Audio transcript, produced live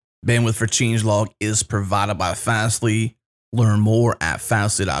Bandwidth for Changelog is provided by Fastly. Learn more at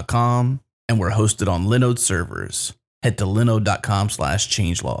fastly.com, and we're hosted on Linode servers. Head to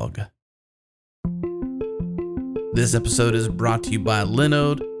linode.com/changelog. This episode is brought to you by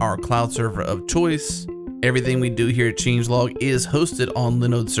Linode, our cloud server of choice. Everything we do here at Changelog is hosted on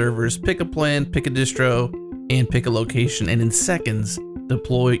Linode servers. Pick a plan, pick a distro, and pick a location, and in seconds,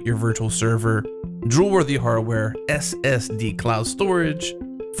 deploy your virtual server. Drool-worthy hardware, SSD cloud storage,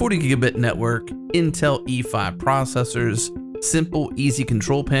 40 gigabit network, Intel E5 processors, simple, easy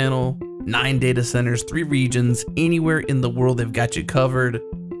control panel, 9 data centers, 3 regions, anywhere in the world they've got you covered.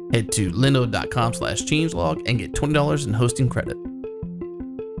 Head to linode.com/changelog and get $20 in hosting credit.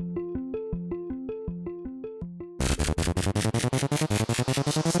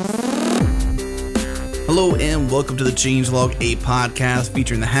 Hello and welcome to the Changelog, a podcast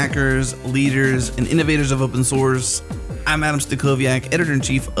featuring the hackers, leaders, and innovators of open source. I'm Adam Stacoviak,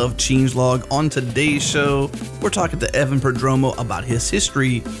 editor-in-chief of Changelog. On today's show, we're talking to Evan Prodromou about his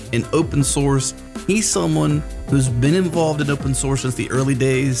history in open source. He's someone who's been involved in open source since the early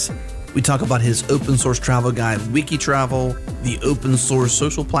days. We talk about his open source travel guide, Wikitravel, the open source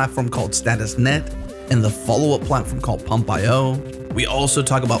social platform called Statusnet, and the follow-up platform called Pump.io. We also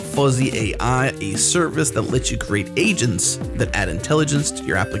talk about Fuzzy AI, a service that lets you create agents that add intelligence to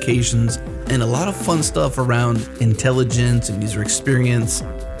your applications, and a lot of fun stuff around intelligence and user experience.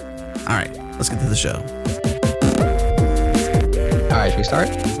 All right, let's get to the show. All right, should we start?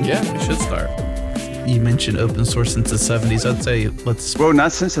 Yeah, we should start. You mentioned open source since the 70s. I'd say let's... Well,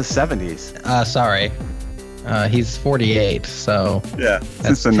 not since the 70s. Sorry. He's 48, so yeah,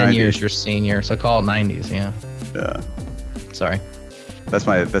 that's since the 10 90s. years your senior, so call it 90s, yeah. Yeah. Sorry. That's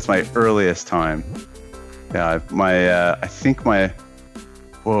my earliest time. Yeah,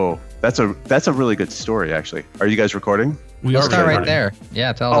 whoa, that's a really good story, actually. Are you guys recording? We'll start right there.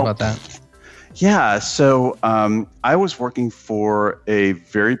 Yeah, tell us about that. Yeah, so I was working for a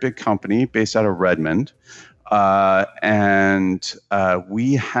very big company based out of Redmond, and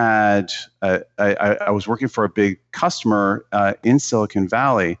we had I was working for a big customer in Silicon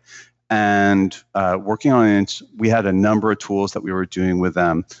Valley, and working on it. We had a number of tools that we were doing with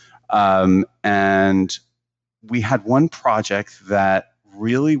them, and we had one project that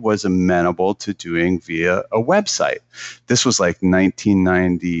really was amenable to doing via a website. This was like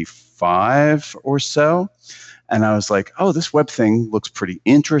 1995 or so. And I was like, oh, this web thing looks pretty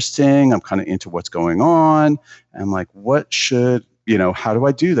interesting. I'm kind of into what's going on. And I'm like, how do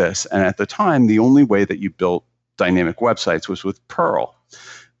I do this? And at the time, the only way that you built dynamic websites was with Perl.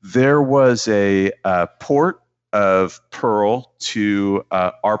 There was a port of Perl to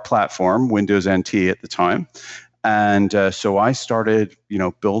our platform, Windows NT at the time. And so I started,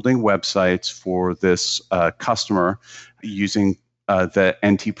 building websites for this customer using the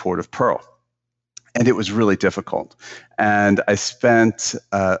NT port of Perl. And it was really difficult. And I spent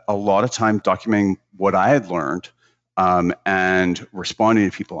a lot of time documenting what I had learned and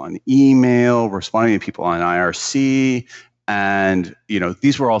responding to people on email, responding to people on IRC. And,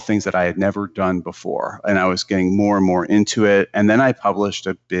 these were all things that I had never done before. And I was getting more and more into it. And then I published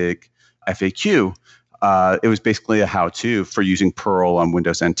a big FAQ. It was basically a how-to for using Perl on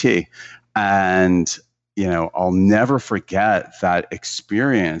Windows NT. And, I'll never forget that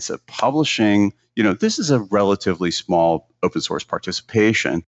experience of publishing. This is a relatively small open source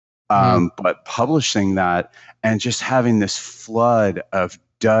participation, but publishing that and just having this flood of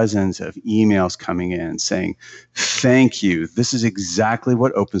dozens of emails coming in saying, thank you. This is exactly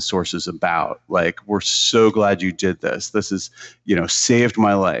what open source is about. Like, we're so glad you did this. This has, saved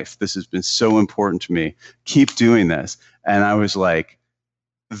my life. This has been so important to me. Keep doing this. And I was like,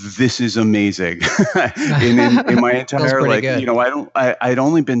 this is amazing. in my entire I'd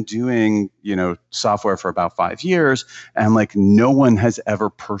only been doing software for about 5 years, and I'm like, no one has ever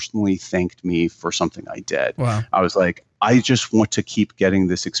personally thanked me for something I did. Wow. I was like, I just want to keep getting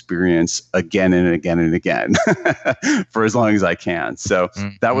this experience again and again and again for as long as I can. So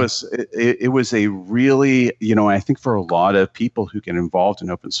that was it was a really, I think for a lot of people who get involved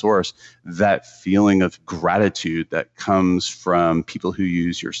in open source, that feeling of gratitude that comes from people who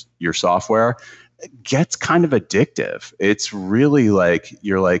use your software gets kind of addictive. It's really like,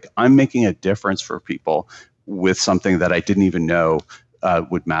 you're like, I'm making a difference for people with something that I didn't even know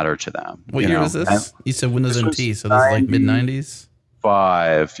would matter to them. What year was this? And you said Windows NT, so this is like mid-90s?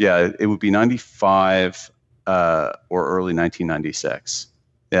 5, yeah. It would be 95 or early 1996.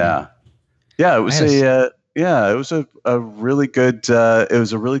 Yeah. Yeah, it was it was a really good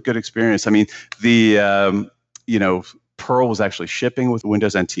experience. I mean, the Perl was actually shipping with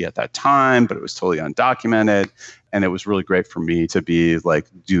Windows NT at that time, but it was totally undocumented. And it was really great for me to be like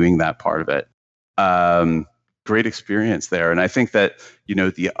doing that part of it. Great experience there. And I think that,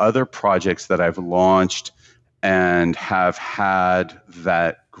 the other projects that I've launched and have had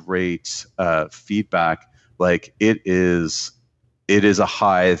that great feedback, like it is a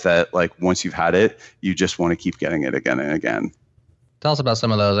high that like once you've had it, you just want to keep getting it again and again. Tell us about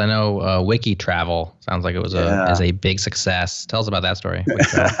some of those. I know Wikitravel sounds like it was a big success. Tell us about that story.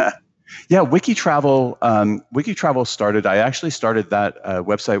 Yeah, Wikitravel started. I actually started that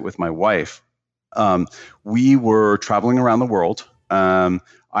website with my wife. We were traveling around the world.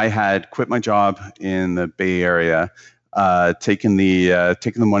 I had quit my job in the Bay Area, taken the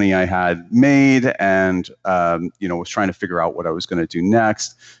money I had made, and was trying to figure out what I was going to do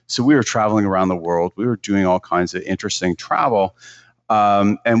next. So we were traveling around the world. We were doing all kinds of interesting travel,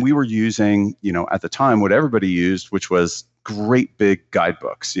 and we were using, at the time, what everybody used, which was great big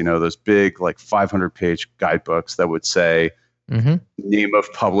guidebooks. Those big like 500-page guidebooks that would say name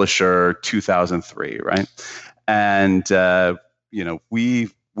of publisher 2003, right? And we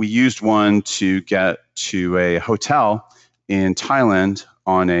used one to get to a hotel in Thailand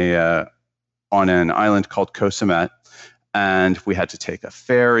on an island called Koh Samet, and we had to take a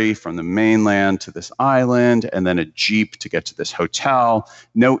ferry from the mainland to this island, and then a jeep to get to this hotel.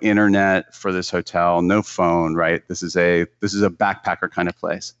 No internet for this hotel, no phone, right? This is a backpacker kind of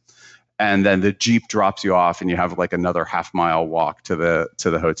place. And then the jeep drops you off, and you have like another half-mile walk to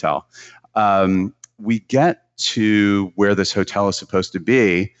the hotel. We get to where this hotel is supposed to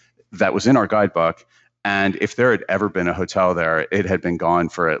be that was in our guidebook, and if there had ever been a hotel there, it had been gone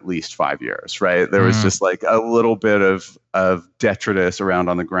for at least 5 years, right? There was just like a little bit of detritus around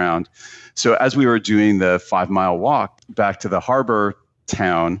on the ground. So as we were doing the 5-mile walk back to the harbor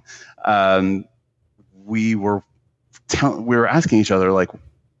town, we were asking each other, like,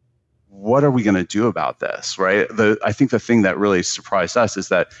 what are we going to do about this, right? I think the thing that really surprised us is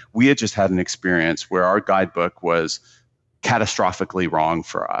that we had just had an experience where our guidebook was catastrophically wrong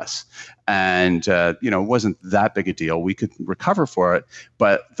for us. And, it wasn't that big a deal. We could recover for it.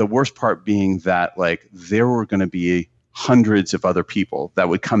 But the worst part being that, like, there were going to be hundreds of other people that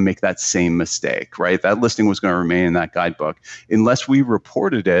would come make that same mistake, right? That listing was going to remain in that guidebook. Unless we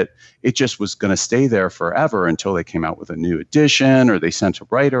reported it, it just was going to stay there forever until they came out with a new edition or they sent a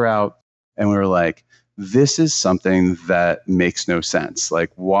writer out. And we were like, this is something that makes no sense.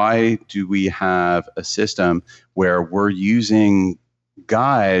 Like, why do we have a system where we're using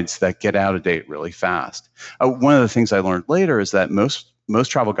guides that get out of date really fast? One of the things I learned later is that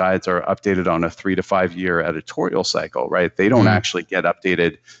most travel guides are updated on a 3 to 5 year editorial cycle, right? They don't actually get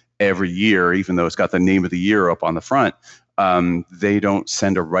updated every year, even though it's got the name of the year up on the front. They don't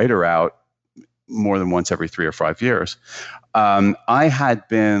send a writer out more than once every 3 or 5 years. I had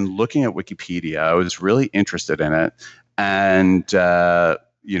been looking at Wikipedia. I was really interested in it. And,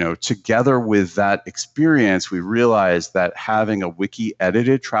 together with that experience, we realized that having a wiki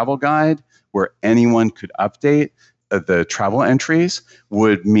edited travel guide where anyone could update the travel entries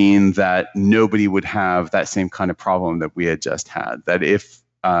would mean that nobody would have that same kind of problem that we had just had. That if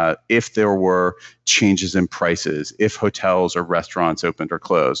there were changes in prices, if hotels or restaurants opened or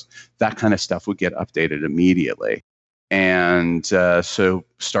closed, that kind of stuff would get updated immediately. And so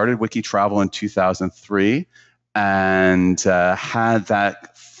started Wikitravel in 2003 and had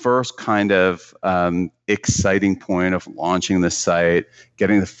that first kind of exciting point of launching the site,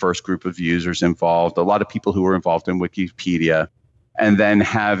 getting the first group of users involved, a lot of people who were involved in Wikipedia, and then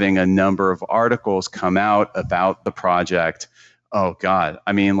having a number of articles come out about the project. Oh God,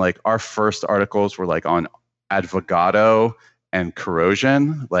 I mean, like our first articles were like on Advogado and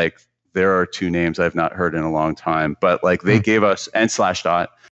corrosion. Like there are two names I've not heard in a long time, but like they gave us, and Slashdot,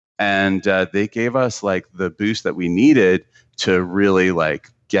 and they gave us like the boost that we needed to really like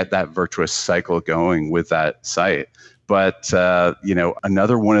get that virtuous cycle going with that site. But,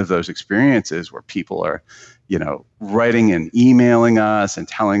 another one of those experiences where people are, writing and emailing us and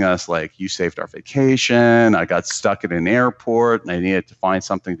telling us like, you saved our vacation. I got stuck at an airport and I needed to find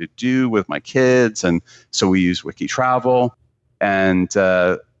something to do with my kids. And so we use Wikitravel. And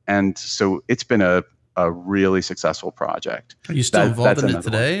so it's been a really successful project. Are you still involved in it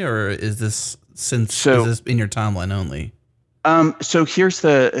today, or is this is this in your timeline only? So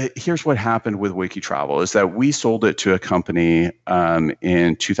here's what happened with Wikitravel is that we sold it to a company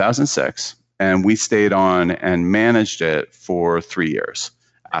in 2006, and we stayed on and managed it for 3 years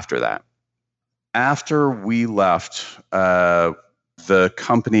after that. After we left, the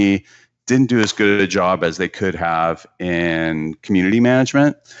company didn't do as good a job as they could have in community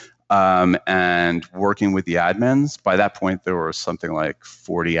management. and working with the admins. By that point, there were something like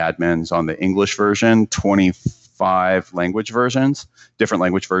 40 admins on the English version, 25 language versions, different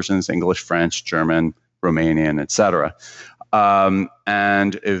language versions, English, French, German, Romanian, etc.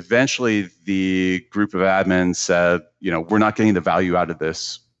 And eventually the group of admins said, we're not getting the value out of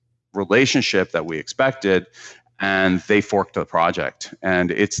this relationship that we expected. And they forked the project. And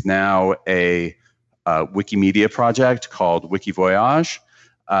it's now a Wikimedia project called Wikivoyage.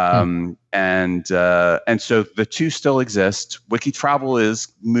 And so the two still exist. Wikitravel is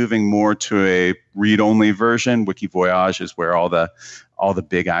moving more to a read-only version. Wikivoyage is where all the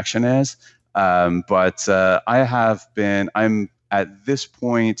big action is. But I'm at this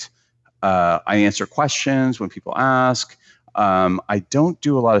point, I answer questions when people ask. I don't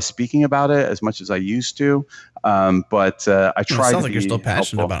do a lot of speaking about it as much as I used to, but I try to be helpful. It sounds like you're still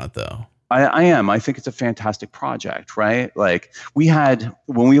passionate about it, though. I am. I think it's a fantastic project, right? Like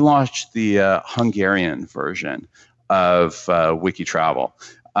when we launched the Hungarian version of Wikitravel,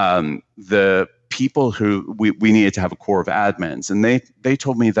 the people who we needed to have a core of admins, and they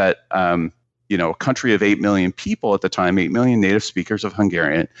told me that a country of 8 million people at the time, 8 million native speakers of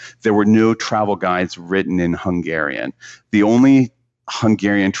Hungarian, there were no travel guides written in Hungarian. The only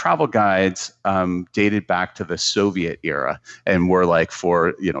Hungarian travel guides dated back to the Soviet era and were like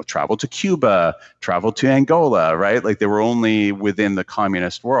for, travel to Cuba, travel to Angola, right? Like they were only within the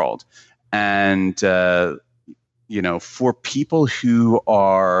communist world. And, for people who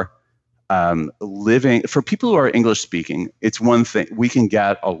are for people who are English speaking, it's one thing. We can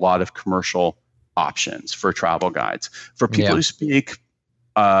get a lot of commercial options for travel guides. For people who speak,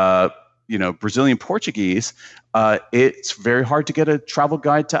 Brazilian Portuguese, it's very hard to get a travel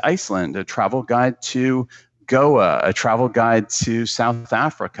guide to Iceland, a travel guide to Goa, a travel guide to South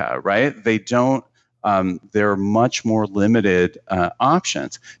Africa, right? They don't, there are much more limited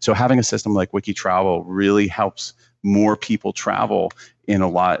options. So having a system like Wikitravel really helps more people travel in a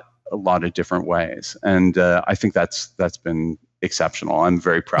lot of different ways. And I think that's been exceptional. I'm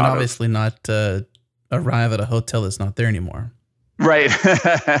very proud of. Obviously not arrive at a hotel that's not there anymore. Right.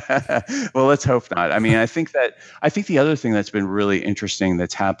 Well, let's hope not. I mean, I think the other thing that's been really interesting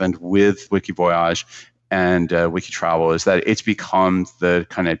that's happened with Wikivoyage and Wikitravel is that it's become the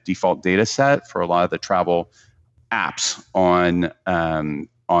kind of default data set for a lot of the travel apps on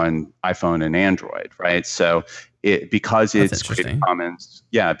iPhone and Android, right? So because it's Creative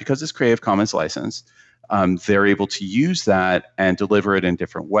Commons licensed, they're able to use that and deliver it in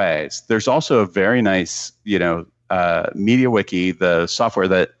different ways. There's also a very nice, MediaWiki, the software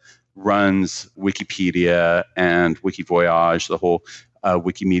that runs Wikipedia and Wikivoyage, the whole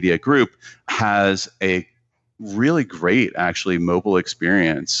Wikimedia group, has a really great, actually, mobile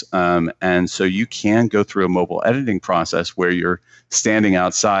experience. And so you can go through a mobile editing process where you're standing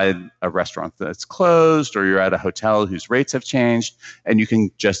outside a restaurant that's closed, or you're at a hotel whose rates have changed, and you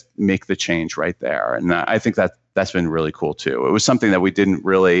can just make the change right there. And I think that's been really cool too. It was something that we didn't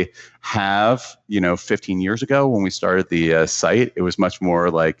really have, 15 years ago when we started the site. It was much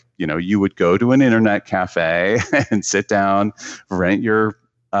more like, you would go to an internet cafe and sit down, rent your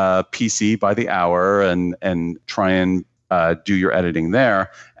PC by the hour, and try and do your editing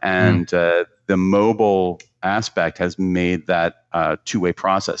there. And the mobile aspect has made that two-way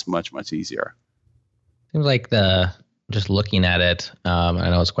process much, much easier. Seems like just looking at it, I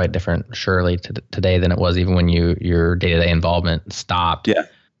know it's quite different, surely, today than it was even when your day-to-day involvement stopped. Yeah.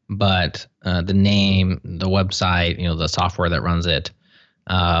 But the name, the website, the software that runs it,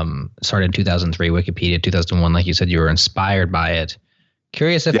 started in 2003, Wikipedia, 2001. Like you said, you were inspired by it.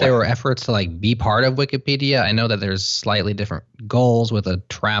 Curious if there were efforts to be part of Wikipedia. I know that there's slightly different goals with a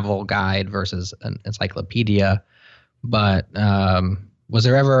travel guide versus an encyclopedia, but was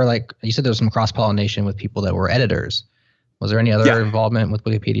there ever, you said there was some cross-pollination with people that were editors. Was there any other involvement with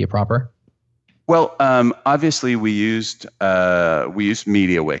Wikipedia proper? Well, obviously we used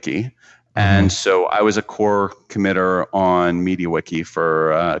MediaWiki. And so I was a core committer on MediaWiki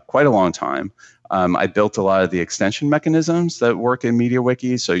for quite a long time. I built a lot of the extension mechanisms that work in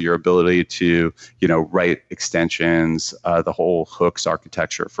MediaWiki. So your ability to, write extensions, the whole hooks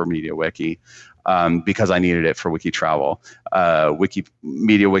architecture for MediaWiki, because I needed it for Wikitravel.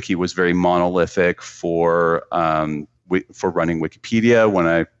 MediaWiki was very monolithic for running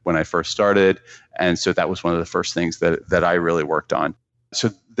Wikipedia when I first started, and so that was one of the first things that I really worked on. So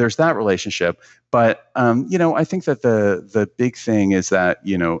there's that relationship. But, I think that the big thing is that,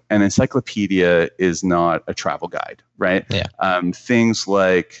 an encyclopedia is not a travel guide, right? Yeah. Things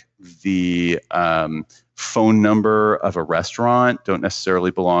like the phone number of a restaurant don't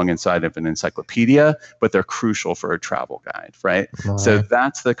necessarily belong inside of an encyclopedia, but they're crucial for a travel guide, right? So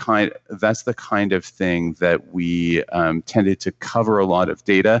that's the kind of thing that we tended to cover a lot of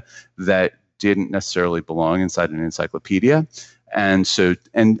data that didn't necessarily belong inside an encyclopedia. And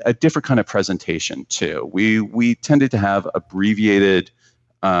a different kind of presentation too. We tended to have abbreviated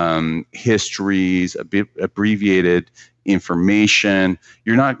histories, abbreviated information.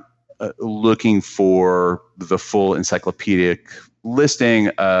 You're not looking for the full encyclopedic listing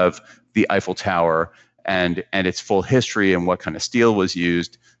of the Eiffel Tower and its full history and what kind of steel was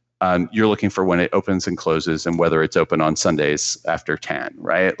used. You're looking for when it opens and closes and whether it's open on Sundays after 10,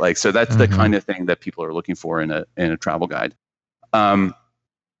 right? Like, so that's the kind of thing that people are looking for in a travel guide.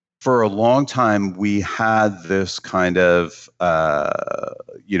 For a long time, we had this kind of,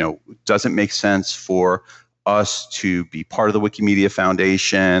 does it make sense for us to be part of the Wikimedia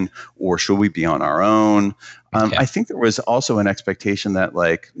Foundation, or should we be on our own? I think there was also an expectation that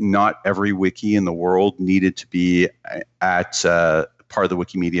like not every wiki in the world needed to be at part of the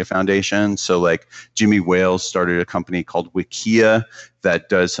Wikimedia Foundation. So like Jimmy Wales started a company called Wikia that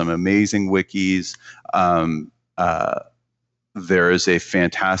does some amazing wikis. There is a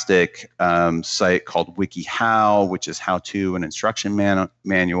fantastic site called WikiHow, which is how-to and instruction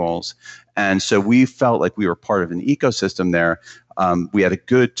manuals. And so we felt like we were part of an ecosystem there. We had a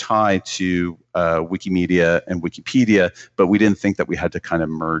good tie to Wikimedia and Wikipedia, but we didn't think that we had to kind of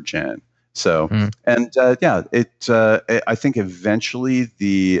merge in. So, I think eventually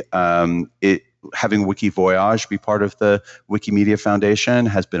having Wikivoyage be part of the Wikimedia Foundation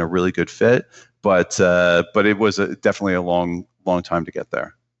has been a really good fit. But it was definitely a long time to get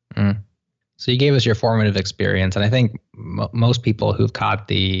there. So you gave us your formative experience, and I think most people who've caught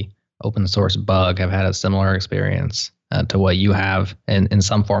the open source bug have had a similar experience to what you have in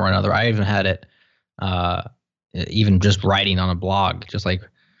some form or another. I even had it, even just writing on a blog, just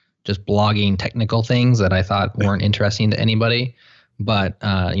blogging technical things that I thought weren't interesting to anybody. But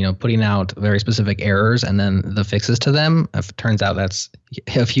putting out very specific errors and then the fixes to them, it turns out that's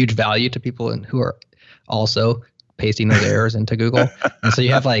of huge value to people who are also pasting those errors into Google. And so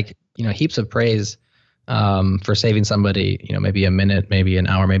you have heaps of praise for saving somebody, maybe a minute, maybe an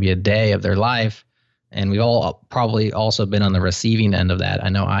hour, maybe a day of their life. And we've all probably also been on the receiving end of that. I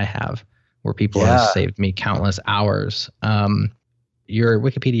know I have, where people have saved me countless hours. Your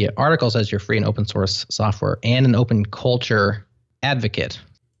Wikipedia article says you're free and open source software and an open culture advocate.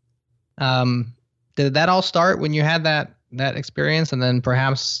 Did that all start when you had that experience, and then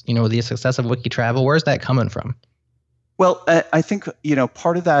perhaps the success of Wikitravel? Where's that coming from? Well, I think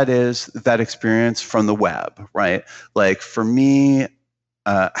part of that is that experience from the web, right? Like for me,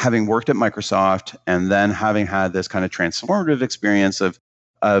 having worked at Microsoft and then having had this kind of transformative experience of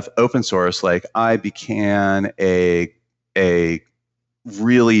open source, like I began a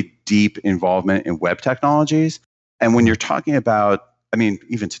really deep involvement in web technologies. And when you're talking about,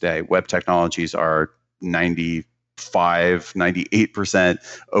 even today, web technologies are 98%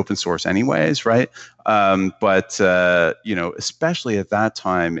 open source anyways, right? But especially at that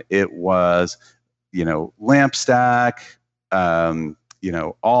time, it was, LAMP stack,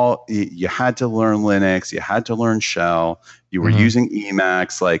 you had to learn Linux, you had to learn Shell, you were using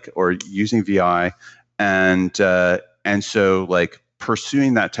Emacs, or using VI. And so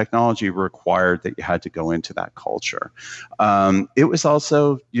pursuing that technology required that you had to go into that culture. It was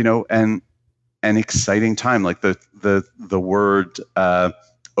also, an exciting time. Like the word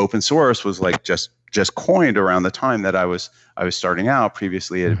open source was just coined around the time that I was starting out.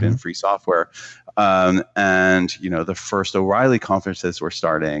 Previously, it had been free software. And the first O'Reilly conferences were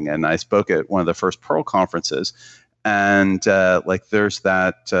starting, and I spoke at one of the first Perl conferences. And there's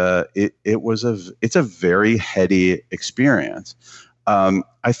that. It's a very heady experience.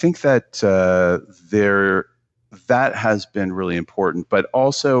 I think that that has been really important, but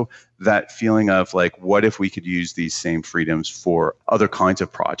also that feeling of what if we could use these same freedoms for other kinds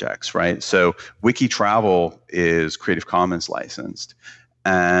of projects, right? So Wikitravel is Creative Commons licensed,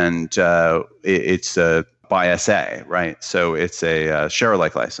 and it's by SA, right? So it's a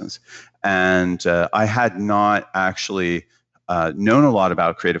share-alike license. And I had not actually known a lot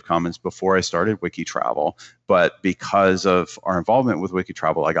about Creative Commons before I started Wikitravel, but because of our involvement with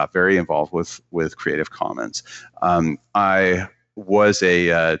Wikitravel, I got very involved with Creative Commons. I was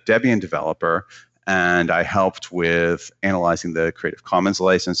a Debian developer, and I helped with analyzing the Creative Commons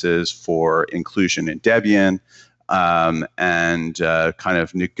licenses for inclusion in Debian, and kind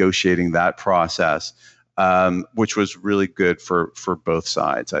of negotiating that process, which was really good for both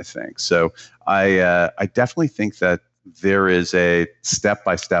sides, I think. So I definitely think that there is a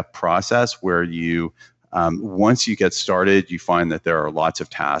step-by-step process where you Once you get started, you find that there are lots of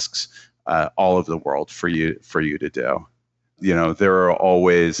tasks all over the world for you to do. There are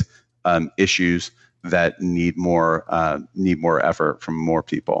always issues that need more effort from more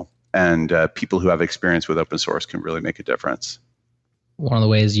people, and people who have experience with open source can really make a difference. One of the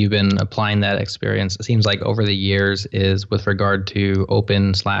ways you've been applying that experience, it seems like over the years, is with regard to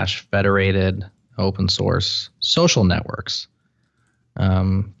open/federated open source social networks. Give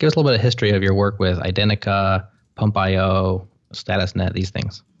us a little bit of history of your work with Identica, Pump.io, StatusNet, these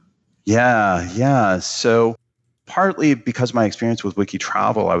things. Yeah. So partly because of my experience with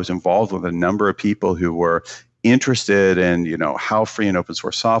Wikitravel, I was involved with a number of people who were interested in, how free and open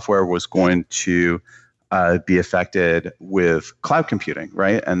source software was going to be affected with cloud computing,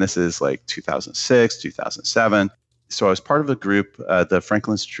 right? And this is like 2006, 2007. So I was part of a group, the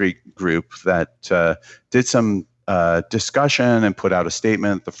Franklin Street group, that did some discussion and put out a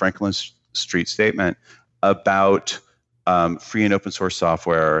statement, the Franklin Street Statement, about free and open source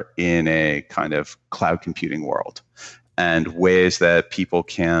software in a kind of cloud computing world, and ways that people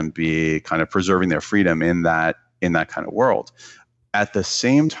can be kind of preserving their freedom in that kind of world. At the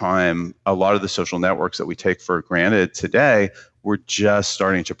same time, a lot of the social networks that we take for granted today were just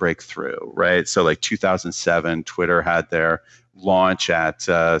starting to break through, right? So like 2007, Twitter had their launch at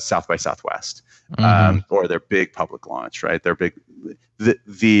South by Southwest, or their big public launch, right? Their big,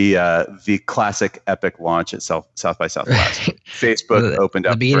 the classic epic launch at South by Southwest. Right. Facebook opened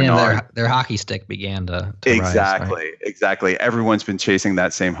up. The beginning of their hockey stick began to exactly, rise, right? Exactly. Everyone's been chasing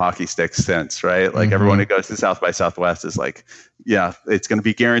that same hockey stick since, right? Like everyone who goes to South by Southwest is like, yeah, it's going to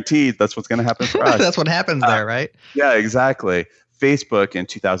be guaranteed. That's what's going to happen for us. That's what happens there, right? Yeah, exactly. Facebook in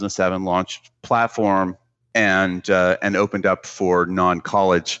 2007 launched platform and opened up for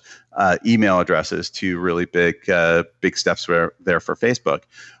non-college email addresses to really big steps there for Facebook.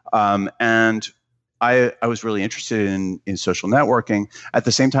 And I was really interested in social networking. At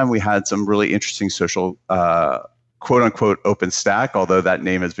the same time, we had some really interesting social quote unquote OpenStack, although that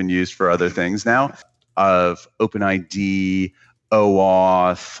name has been used for other things now, of OpenID,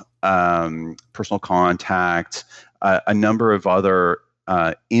 OAuth, Personal Contact, a number of other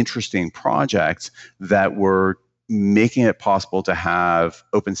interesting projects that were making it possible to have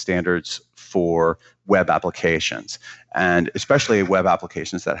open standards for web applications, and especially web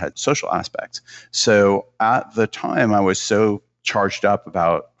applications that had social aspects. So at the time, I was so charged up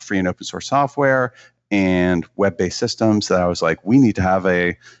about free and open source software and web-based systems that I was like, we need to have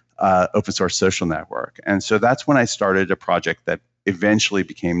a open source social network. And so that's when I started a project that eventually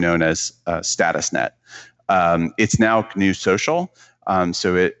became known as StatusNet. It's now GNU Social.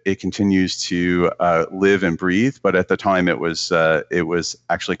 So it continues to live and breathe, but at the time it was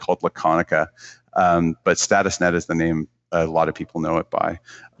actually called Laconica. But StatusNet is the name a lot of people know it by.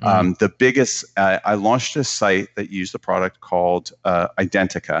 The biggest, I launched a site that used a product called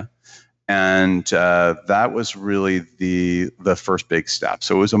Identica, and that was really the first big step.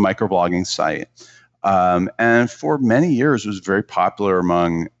 So it was a microblogging site. And for many years, it was very popular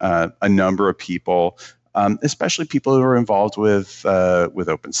among a number of people, especially people who are involved with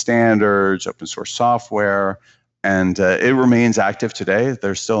open standards, open source software, and it remains active today.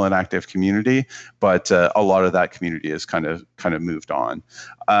 There's still an active community, but a lot of that community has kind of moved on.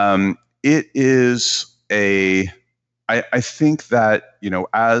 It is I think that,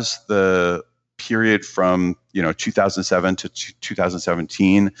 as the period from 2007 to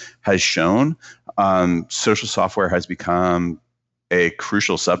 2017 has shown, social software has become a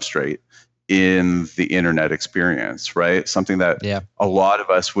crucial substrate in the internet experience, right? Something that a lot of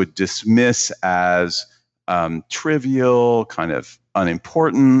us would dismiss as trivial, kind of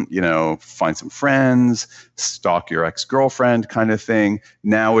unimportant, find some friends, stalk your ex-girlfriend kind of thing.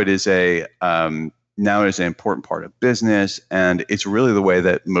 Now it is an important part of business, and it's really the way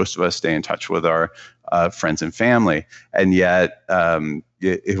that most of us stay in touch with our friends and family. And yet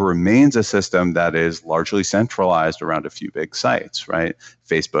it remains a system that is largely centralized around a few big sites, right?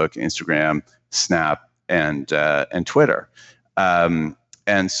 Facebook, Instagram, Snap, and Twitter.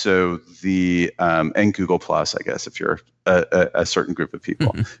 And so and Google Plus, I guess, if you're a certain group of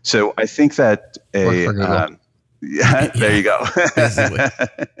people. Mm-hmm. So I think that there you go.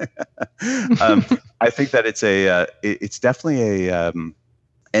 I think that it's definitely an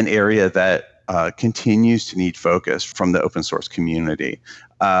area that continues to need focus from the open source community.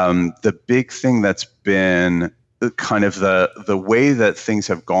 The big thing that's been kind of the way that things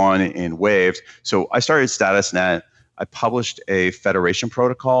have gone in waves. So I started StatusNet. I published a federation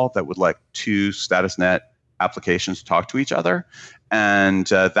protocol that would let two StatusNet applications talk to each other, and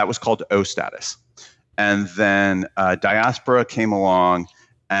that was called OStatus. And then Diaspora came along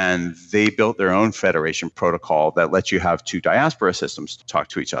and they built their own federation protocol that lets you have two diaspora systems talk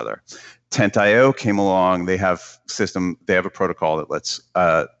to each other. Tent.io came along. They have a protocol that lets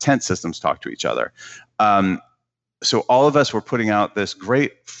tent systems talk to each other. So all of us were putting out this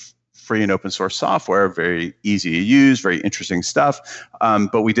great free and open source software, very easy to use, very interesting stuff,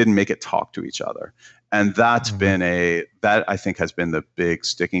 but we didn't make it talk to each other. And that's been that I think has been the big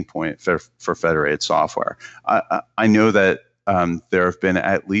sticking point for federated software. I know that there have been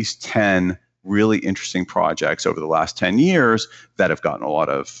at least 10 really interesting projects over the last 10 years that have gotten a lot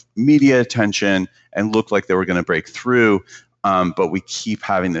of media attention and looked like they were going to break through. But we keep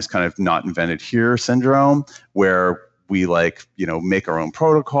having this kind of not invented here syndrome where we make our own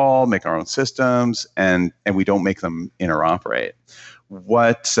protocol, make our own systems, and we don't make them interoperate.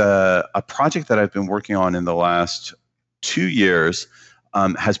 What a project that I've been working on in the last 2 years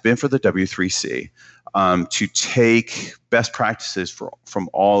has been for the W3C to take best practices from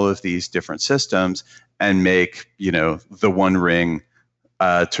all of these different systems and make the one ring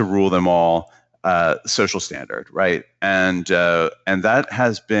to rule them all social standard, right? And that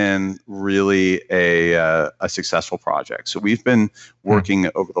has been really a successful project. So we've been working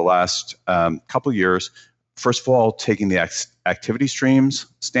over the last couple years. First of all, taking the activity streams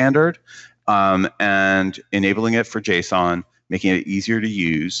standard and enabling it for JSON, making it easier to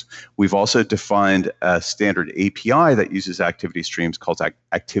use. We've also defined a standard API that uses activity streams called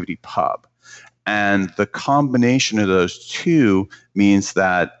Activity Pub. And the combination of those two means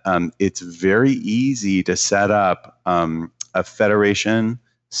that it's very easy to set up a federation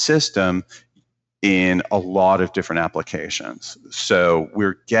system in a lot of different applications. So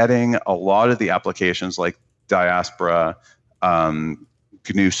we're getting a lot of the applications like Diaspora,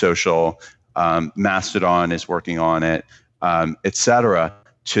 GNU Social, Mastodon is working on it, et cetera,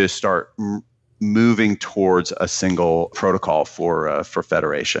 to start moving towards a single protocol for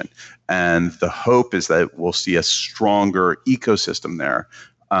federation. And the hope is that we'll see a stronger ecosystem there.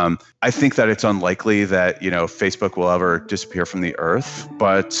 I think that it's unlikely that Facebook will ever disappear from the earth,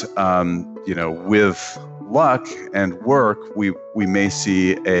 but with luck and work, we may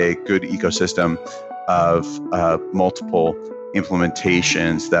see a good ecosystem of multiple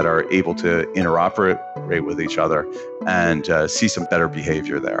implementations that are able to interoperate with each other and see some better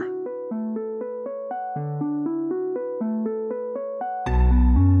behavior there.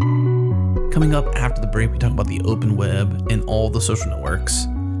 Coming up after the break, we talk about the open web and all the social networks,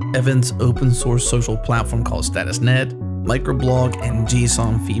 Evan's open source social platform called StatusNet, microblog and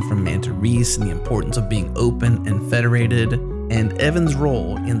JSON feed from Manta Reese and the importance of being open and federated, and Evan's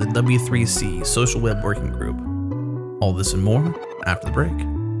role in the W3C social web working group. All this and more after the break.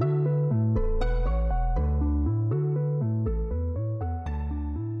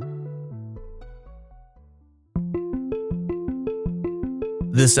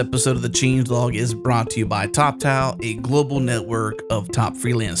 This episode of the Changelog is brought to you by TopTal, a global network of top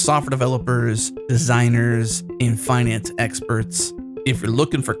freelance software developers, designers, and finance experts. If you're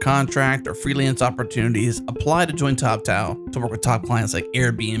looking for contract or freelance opportunities, apply to join TopTal to work with top clients like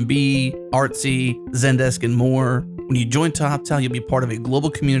Airbnb, Artsy, Zendesk, and more. When you join TopTal, you'll be part of a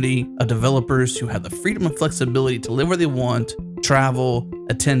global community of developers who have the freedom and flexibility to live where they want, travel,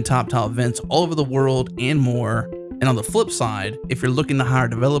 attend TopTal events all over the world, and more. And on the flip side, if you're looking to hire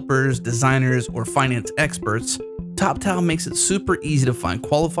developers, designers, or finance experts, TopTal makes it super easy to find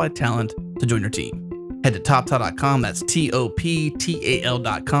qualified talent to join your team. Head to TopTal.com, that's TOPTAL.com,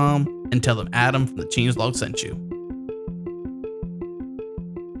 and tell them Adam from the Changelog sent you.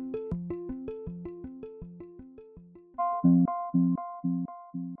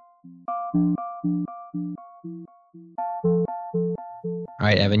 All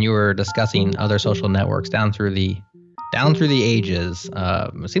right, Evan, you were discussing other social networks down through the ages.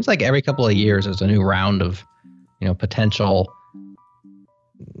 It seems like every couple of years there's a new round of, potential,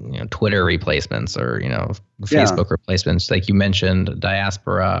 Twitter replacements or Facebook replacements. Like you mentioned,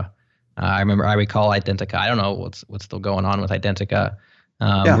 Diaspora. I recall Identica. I don't know what's still going on with Identica.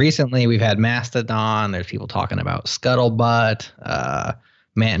 Recently we've had Mastodon. There's people talking about Scuttlebutt.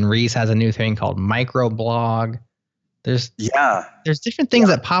 Manta Reese has a new thing called microblog. There's different things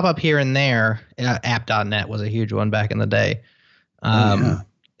that pop up here and there. App.net was a huge one back in the day.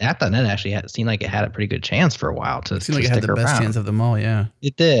 App.net actually seemed like it had a pretty good chance for a while to seemed like it had the best chance of them all. Yeah,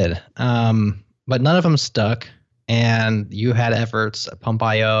 it did. But none of them stuck. And you had efforts at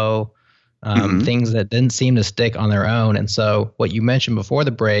Pump.io, things that didn't seem to stick on their own. And so what you mentioned before the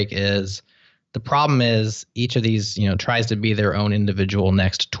break is the problem is each of these tries to be their own individual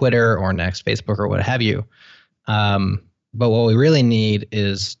next Twitter or next Facebook or what have you. But what we really need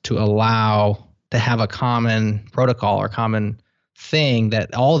is to allow to have a common protocol or common thing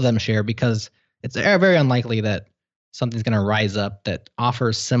that all of them share, because it's very unlikely that something's going to rise up that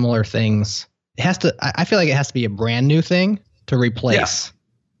offers similar things. It has to. I feel like it has to be a brand new thing to replace. Yeah.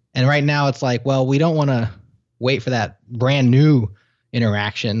 And right now it's like, well, we don't want to wait for that brand new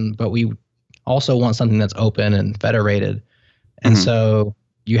interaction, but we also want something that's open and federated. And so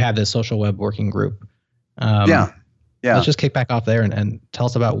you have this social web working group. Yeah. Let's just kick back off there and tell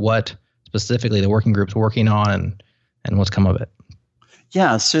us about what specifically the working group's working on and what's come of it.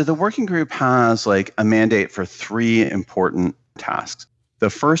 Yeah. So the working group has like a mandate for 3 important tasks. The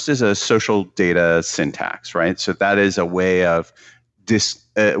first is a social data syntax, right? So that is a way of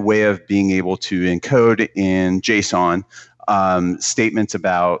being able to encode in JSON statements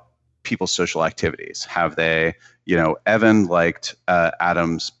about people's social activities. Have they, Evan liked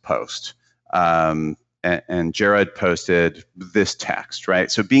Adam's post, and Jared posted this text, right?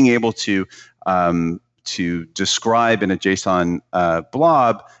 So being able to describe in a JSON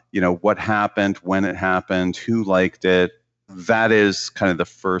blob, what happened, when it happened, who liked it. That is kind of the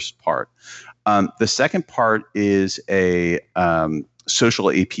first part. The second part is a social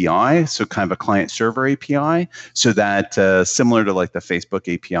API, so kind of a client-server API, so that similar to like the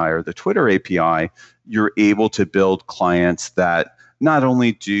Facebook API or the Twitter API, you're able to build clients that not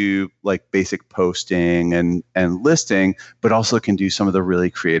only do like basic posting and listing, but also can do some of the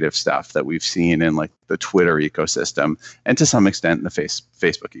really creative stuff that we've seen in like the Twitter ecosystem and to some extent in the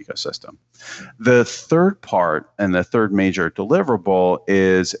Facebook ecosystem. The third part and the third major deliverable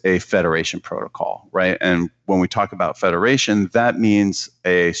is a federation protocol, right? And when we talk about federation, that means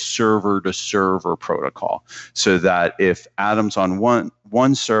a server-to-server protocol, so that if Adam's on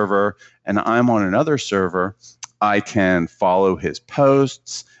one server and I'm on another server, I can follow his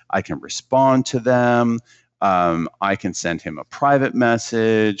posts, I can respond to them, I can send him a private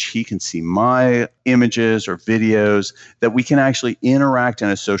message, he can see my images or videos, that we can actually interact in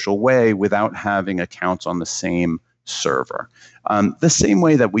a social way without having accounts on the same server. The same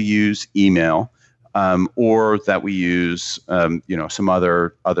way that we use email, or that we use, some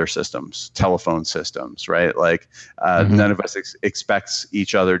other systems, telephone systems, right? Like none of us expects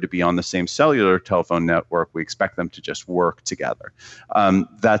each other to be on the same cellular telephone network. We expect them to just work together.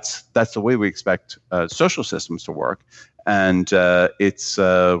 That's the way we expect social systems to work. And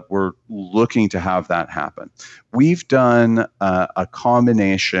we're looking to have that happen. We've done a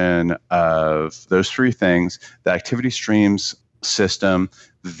combination of those 3 things: the activity streams system,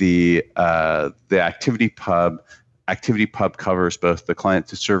 the activity pub. Activity pub covers both the client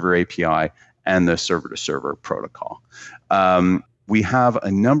to server API and the server to server protocol. We have a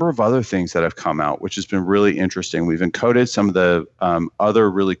number of other things that have come out, which has been really interesting. We've encoded some of the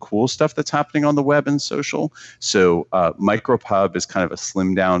other really cool stuff that's happening on the web and social. So MicroPub is kind of a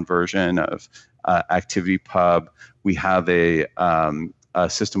slimmed down version of Activity Pub. We have a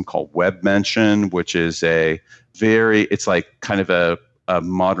system called Web Mention, which is it's like kind of a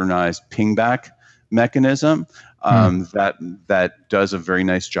modernized pingback mechanism that does a very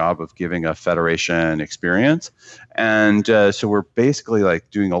nice job of giving a federation experience. And so we're basically like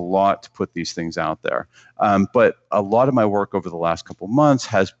doing a lot to put these things out there. But a lot of my work over the last couple of months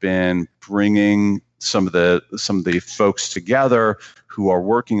has been bringing some of the folks together who are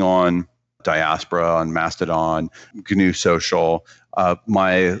working on Diaspora, on Mastodon, GNU Social.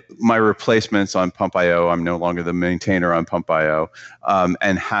 My replacements on Pump.io, I'm no longer the maintainer on Pump.io,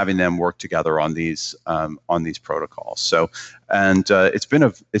 and having them work together on these protocols. So, and it's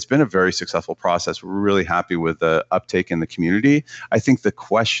been a very successful process. We're really happy with the uptake in the community. I think the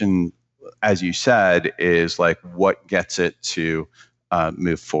question, as you said, is like what gets it to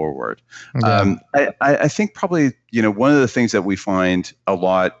move forward. Yeah. I think probably one of the things that we find a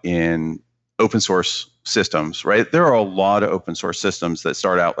lot in open source systems, right? There are a lot of open source systems that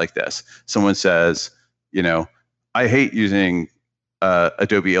start out like this. Someone says, I hate using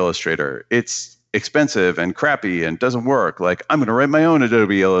Adobe Illustrator. It's expensive and crappy and doesn't work. Like, I'm going to write my own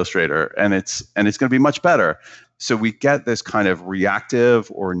Adobe Illustrator, and it's going to be much better. So we get this kind of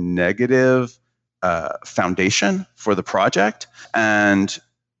reactive or negative foundation for the project, and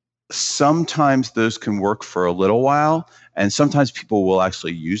sometimes those can work for a little while, and sometimes people will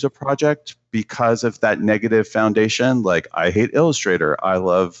actually use a project because of that negative foundation. Like, I hate Illustrator, I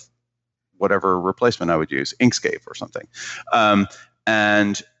love whatever replacement I would use, Inkscape or something.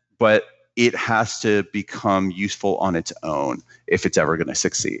 But it has to become useful on its own if it's ever going to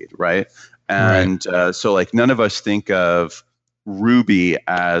succeed, right? And so like none of us think of Ruby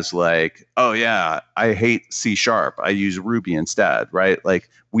as like, oh yeah, I hate C#, I use Ruby instead, right? Like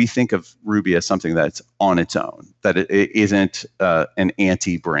we think of Ruby as something that's on its own, that it isn't an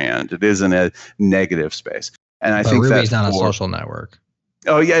anti-brand, it isn't a negative space. And I but think Ruby's that not a social network.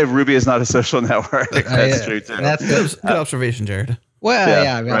 Oh yeah, Ruby is not a social network. That's true too. That's good observation, Jared. Well,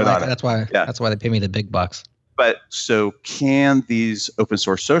 yeah, I mean, right on it. that's why. Yeah. That's why they pay me the big bucks. But so can these open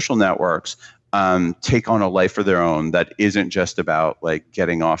source social networks take on a life of their own that isn't just about like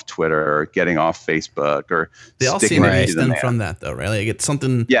getting off Twitter or getting off Facebook or they all seem to stem from that though, right? Like it's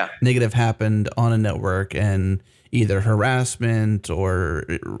something negative happened on a network and either harassment or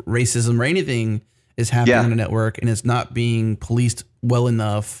racism or anything is happening on a network and it's not being policed well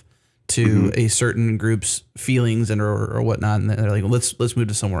enough to a certain group's feelings and or whatnot, and they're like, let's move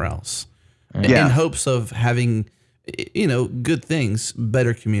to somewhere else, in hopes of having, good things,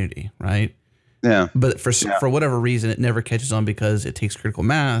 better community, right? Yeah. But for whatever reason, it never catches on because it takes critical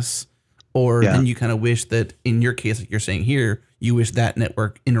mass, or then you kind of wish that in your case, like you're saying here, you wish that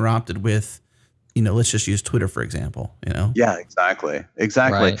network interrupted with, let's just use Twitter, for example, Yeah, exactly.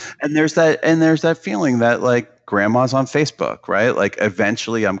 Right. And there's that feeling that like grandma's on Facebook, right? Like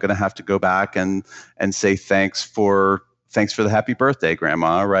eventually I'm going to have to go back and say thanks for the happy birthday,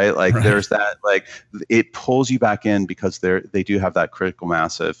 grandma, right? Like there's that, like it pulls you back in because they do have that critical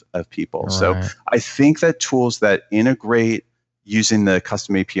mass of people. Right. So I think that tools that integrate using the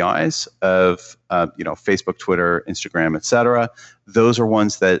custom APIs of Facebook, Twitter, Instagram, et cetera, those are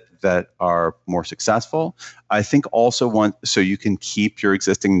ones that are more successful. I think also so you can keep your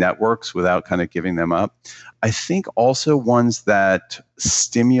existing networks without kind of giving them up. I think also ones that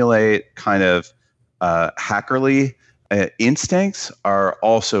stimulate kind of hackerly instincts are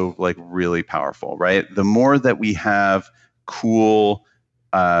also like really powerful, right? The more that we have cool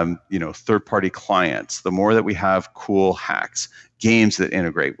third-party clients, the more that we have cool hacks, games that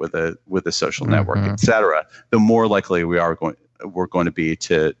integrate with a social network, et cetera, the more likely we're going to be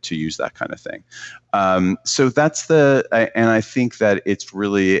to use that kind of thing. So that's and I think that it's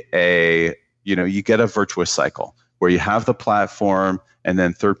really you get a virtuous cycle where you have the platform and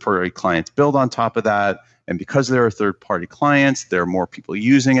then third-party clients build on top of that. And because there are third-party clients, there are more people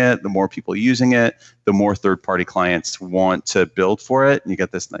using it. The more people using it, the more third-party clients want to build for it, and you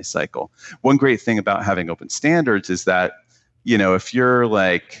get this nice cycle. One great thing about having open standards is that, if you're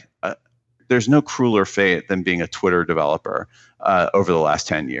like, there's no crueler fate than being a Twitter developer over the last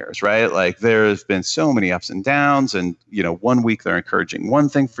 10 years, right? Like there's been so many ups and downs, and 1 week they're encouraging one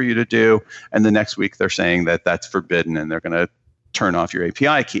thing for you to do, and the next week they're saying that that's forbidden, and they're going to turn off your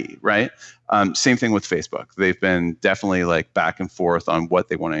API key, right? Same thing with Facebook. They've been definitely like back and forth on what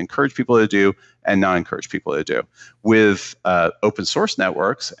they want to encourage people to do and not encourage people to do. With open source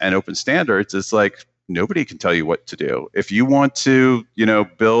networks and open standards, it's like nobody can tell you what to do. If you want to,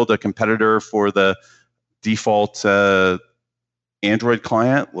 build a competitor for the default Android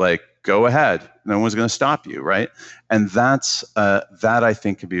client, like go ahead. No one's going to stop you, right? And that I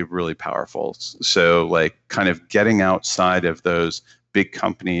think can be really powerful. So like kind of getting outside of those big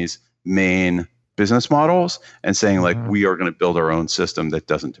companies' main business models and saying like we are going to build our own system that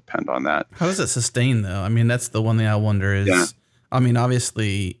doesn't depend on that. How does it sustain though? I mean, that's the one thing I wonder is, I mean,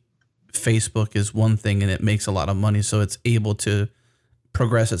 obviously Facebook is one thing and it makes a lot of money, so it's able to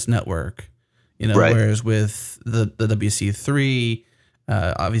progress its network, whereas with the WC3,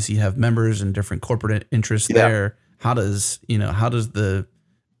 obviously you have members and different corporate interests there. How does the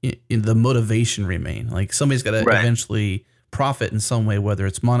motivation remain? Like somebody's got to eventually profit in some way, whether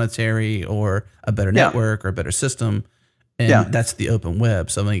it's monetary or a better network or a better system. And that's the open web.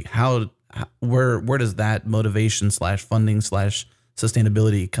 So like where does that motivation / funding /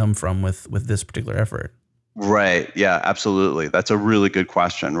 sustainability come from with this particular effort? Right. Yeah, absolutely. That's a really good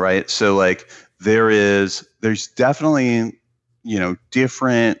question. Right. So like there's definitely,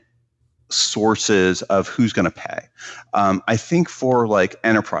 different sources of who's going to pay. I think for like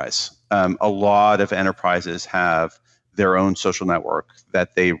enterprise, a lot of enterprises have their own social network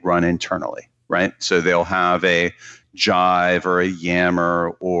that they run internally, right? So they'll have a Jive or a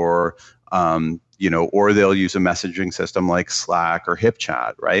Yammer or, or they'll use a messaging system like Slack or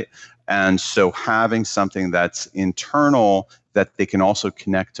HipChat, right? And so having something that's internal that they can also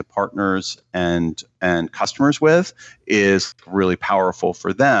connect to partners and customers with is really powerful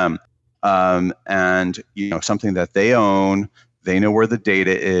for them. And something that they own, they know where the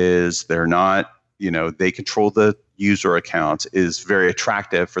data is. They're not, they control the user accounts is very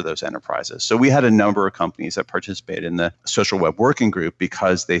attractive for those enterprises. So we had a number of companies that participated in the social web working group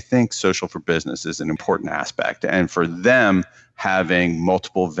because they think social for business is an important aspect. And for them, having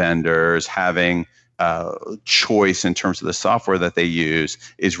multiple vendors, having choice in terms of the software that they use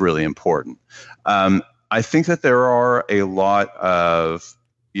is really important. I think that there are a lot of,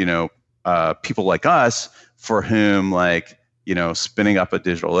 people like us for whom like spinning up a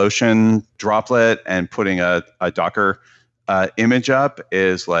DigitalOcean droplet and putting a Docker image up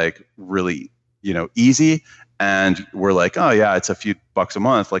is like really, easy. And we're like, oh yeah, it's a few bucks a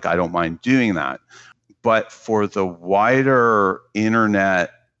month. Like, I don't mind doing that. But for the wider internet,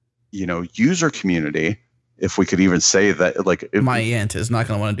 user community, if we could even say that, like, my aunt is not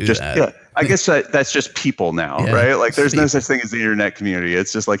going to want to do that. Yeah, I guess that's just people now, right? Like, there's no such thing as the internet community.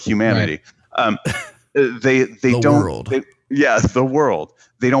 It's just like humanity. Right. They don't. World. The world.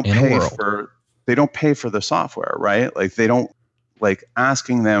 They don't pay for the software, right? Like, they don't, like,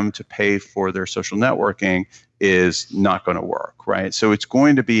 asking them to pay for their social networking is not going to work, right? So it's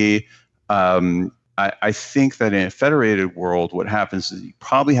going to be. I think that in a federated world, what happens is you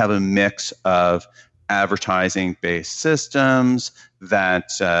probably have a mix of advertising-based systems that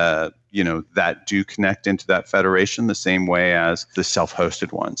that do connect into that federation the same way as the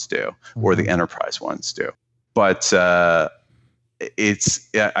self-hosted ones do, or the enterprise ones do. But I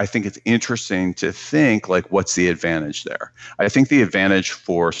think it's interesting to think, like, what's the advantage there? I think the advantage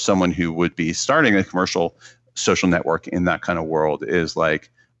for someone who would be starting a commercial social network in that kind of world is like,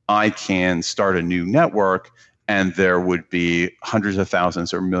 I can start a new network and there would be hundreds of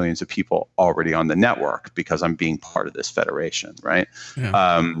thousands or millions of people already on the network because I'm being part of this federation, right?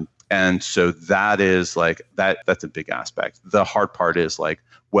 Yeah. And so that is like, that's a big aspect. The hard part is like,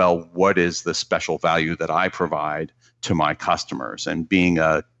 well, what is the special value that I provide to my customers? And being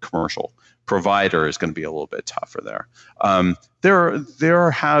a commercial provider is going to be a little bit tougher there.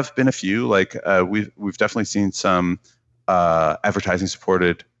 There have been a few, like we've definitely seen some advertising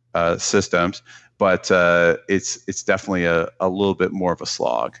supported systems, but it's definitely a little bit more of a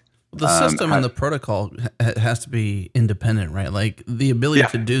slog. The system and the protocol has to be independent, right? Like, the ability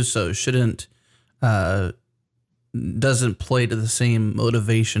to do so doesn't play to the same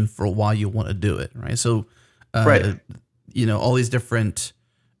motivation for why you want to do it, right? So, right. All these different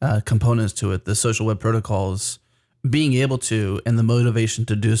components to it, the social web protocols, being able to and the motivation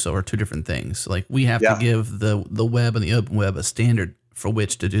to do so are two different things. Like, we have to give the web and the open web a standard for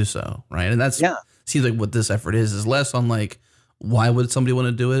which to do so, right? And that's seems like what this effort is less on like, why would somebody want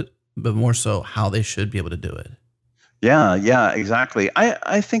to do it, but more so how they should be able to do it. Yeah, exactly.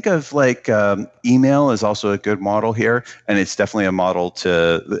 I think of like email is also a good model here, and it's definitely a model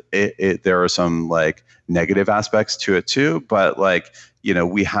to it. There are some like negative aspects to it too, but like,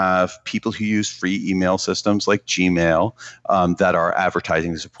 we have people who use free email systems like Gmail that are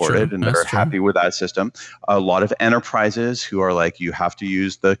advertising supported and they're happy with that system. A lot of enterprises who are like, you have to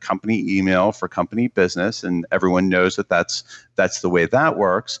use the company email for company business, and everyone knows that that's the way that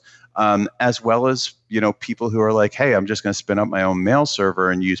works. As well as, people who are like, hey, I'm just going to spin up my own mail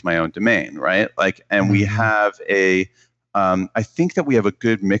server and use my own domain, right? Like, and we have I think that we have a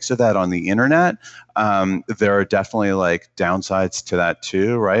good mix of that on the internet. There are definitely like downsides to that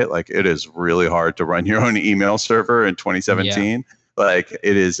too, right? Like, it is really hard to run your own email server in 2017. Yeah. Like,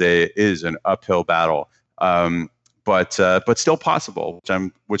 it is an uphill battle. But still possible,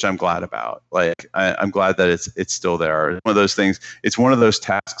 which I'm glad about. Like, I'm glad that it's still there. One of those things. It's one of those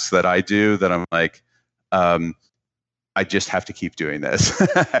tasks that I do that I'm like, I just have to keep doing this.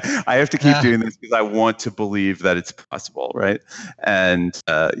 I have to keep doing this because I want to believe that it's possible, right? And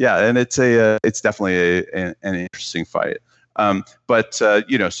and it's definitely an interesting fight.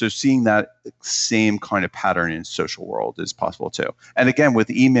 So seeing that same kind of pattern in social world is possible too. And again, with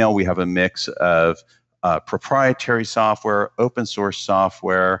email, we have a mix of proprietary software, open source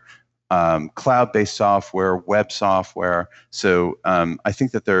software, cloud-based software, web software. So I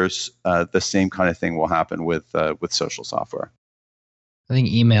think that there's the same kind of thing will happen with social software. I think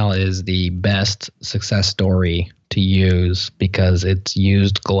email is the best success story to use because it's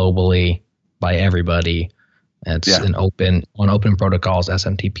used globally by everybody. It's on open protocols,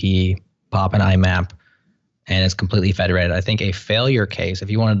 SMTP, POP, and IMAP, and it's completely federated. I think a failure case, if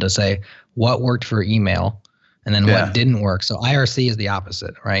you wanted to say what worked for email and then what didn't work. So IRC is the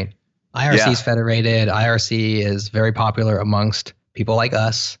opposite, right? IRC is federated. IRC is very popular amongst people like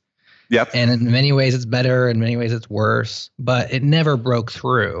us. Yep. And in many ways it's better, in many ways it's worse, but it never broke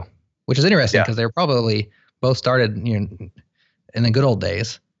through, which is interesting because they were probably both started in the good old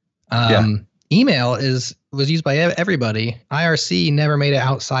days. Email was used by everybody. IRC never made it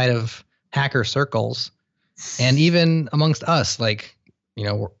outside of hacker circles. And even amongst us, like,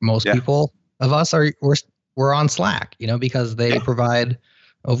 most people of us we're on Slack, because they provide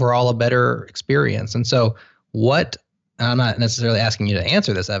overall a better experience. And so I'm not necessarily asking you to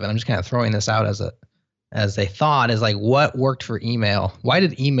answer this, Evan. I'm just kind of throwing this out as a thought, is like, what worked for email? Why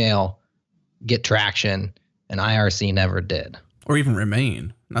did email get traction and IRC never did? Or even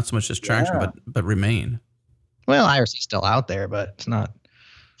remain? Not so much as traction, but remain. Well, IRC is still out there, but it's not.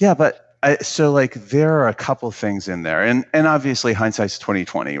 Yeah, but so like there are a couple things in there, and obviously hindsight's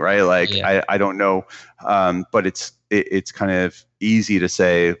 2020, right? Like I don't know, but it's kind of easy to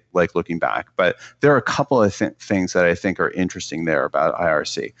say like looking back. But there are a couple of things that I think are interesting there about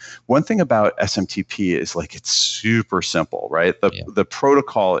IRC. One thing about SMTP is like it's super simple, right? The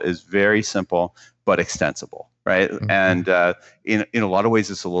protocol is very simple but extensible, right? Mm-hmm. And in a lot of ways,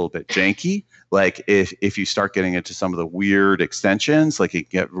 it's a little bit janky. Like if you start getting into some of the weird extensions, like it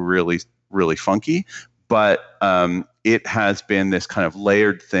get really, really funky. But it has been this kind of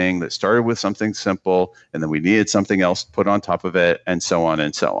layered thing that started with something simple, and then we needed something else put on top of it, and so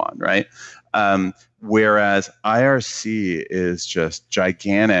on, right? Whereas IRC is just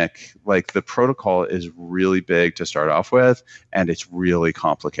gigantic. Like the protocol is really big to start off with, and it's really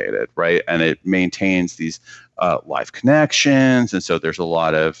complicated, right? And it maintains these live connections, and so there's a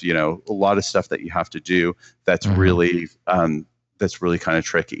lot of stuff that you have to do that's really kind of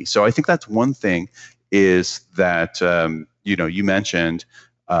tricky. So I think that's one thing is that you mentioned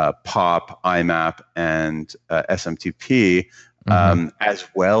POP, IMAP, and SMTP. As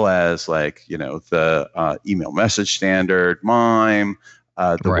well as like the email message standard, MIME,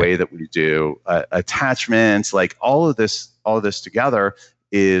 the way that we do attachments, like all of this together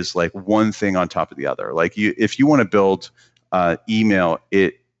is like one thing on top of the other. Like if you want to build email,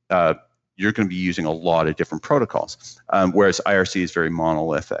 you're going to be using a lot of different protocols, whereas IRC is very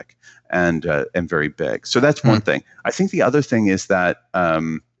monolithic and very big. So that's one thing. I think the other thing is that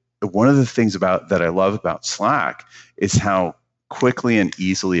one of the things that I love about Slack is how quickly and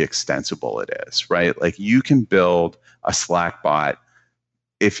easily extensible it is, right? Like you can build a Slack bot.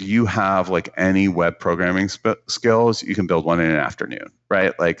 If you have like any web programming skills, you can build one in an afternoon,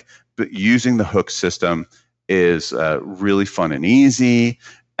 right? Like, but using the hook system is really fun and easy,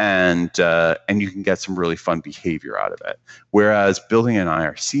 and you can get some really fun behavior out of it. Whereas building an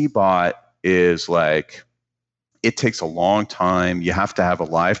IRC bot is like, it takes a long time. You have to have a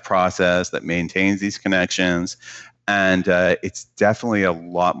live process that maintains these connections. And it's definitely a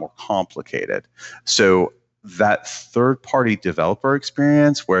lot more complicated. So that third-party developer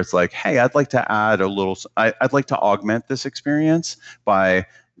experience where it's like, hey, I'd like to add I'd like to augment this experience by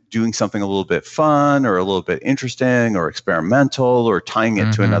doing something a little bit fun or a little bit interesting or experimental or tying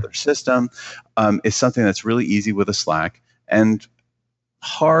it to another system, is something that's really easy with a Slack and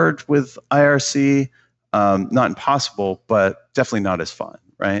hard with IRC. Not impossible, but definitely not as fun.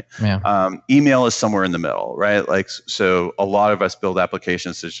 Right. Yeah. Email is somewhere in the middle, right? Like, so a lot of us build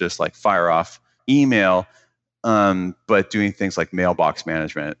applications that's just like fire off email, but doing things like mailbox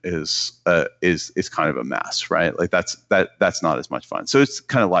management is kind of a mess, right? Like that's not as much fun. So it's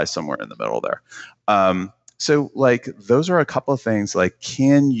kind of lies somewhere in the middle there. So like those are a couple of things. Like,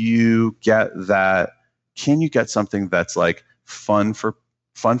 can you get something that's like fun for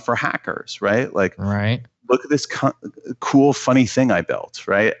hackers, right? Like, right. Look at this cool, funny thing I built,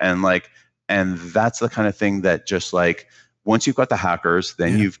 right? And that's the kind of thing that just like, once you've got the hackers,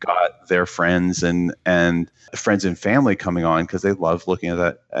 then you've got their friends and friends and family coming on because they love looking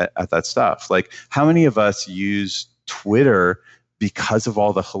at that stuff. Like, how many of us use Twitter because of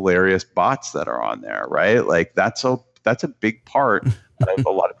all the hilarious bots that are on there, right? Like that's a big part of a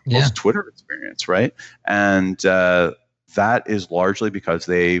lot of people's Twitter experience, right? And that is largely because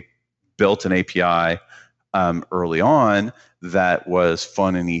they built an API early on that was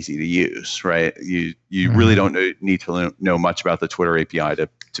fun and easy to use, right? You really don't need to know much about the Twitter API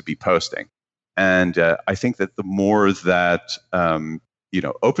to be posting. And I think that the more that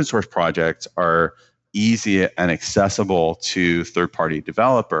open source projects are easy and accessible to third-party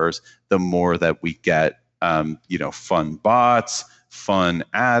developers, the more that we get fun bots, fun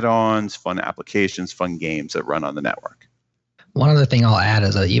add-ons, fun applications, fun games that run on the network. One other thing I'll add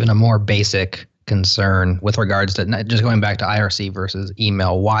is even a more basic concern with regards to just going back to IRC versus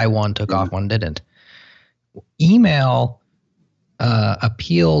email, why one took off, one didn't. Email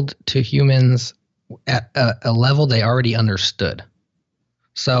appealed to humans at a level they already understood.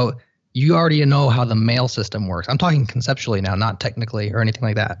 So you already know how the mail system works. I'm talking conceptually now, not technically or anything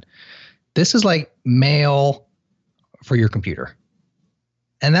like that. This is like mail for your computer.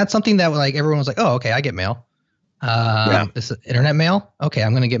 And that's something that like everyone was like, oh, okay, I get mail. This is internet mail. Okay,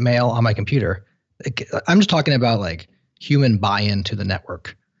 I'm going to get mail on my computer. I'm just talking about like human buy-in to the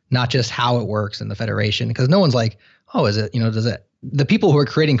network, not just how it works in the federation. Because no one's like, oh, is it, does it? The people who are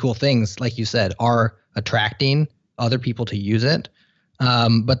creating cool things, like you said, are attracting other people to use it.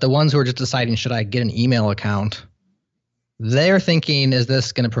 But the ones who are just deciding, should I get an email account? They're thinking, is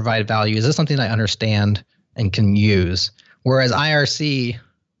this going to provide value? Is this something I understand and can use? Whereas IRC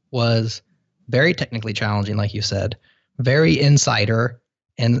was very technically challenging, like you said, very insider.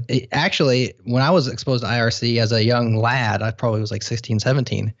 And actually, when I was exposed to IRC as a young lad, I probably was like 16,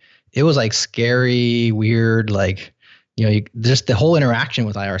 17. It was like scary, weird, like, just the whole interaction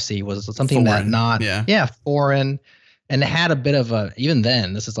with IRC was something foreign. Foreign. And it had a bit of even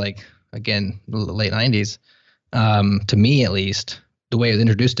then, this is like, again, late 90s, to me at least, the way it was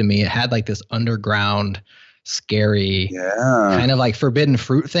introduced to me, it had like this underground, scary, kind of like forbidden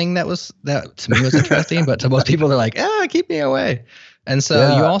fruit thing that to me was interesting, but to most people they're like, keep me away. And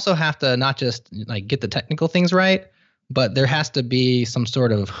so you also have to not just like get the technical things right, but there has to be some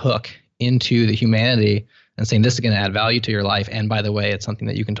sort of hook into the humanity and saying this is going to add value to your life. And by the way, it's something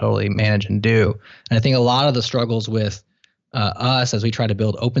that you can totally manage and do. And I think a lot of the struggles with us as we try to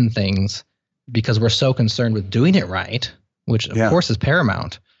build open things, because we're so concerned with doing it right, which of course is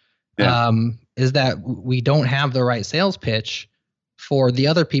paramount, is that we don't have the right sales pitch for the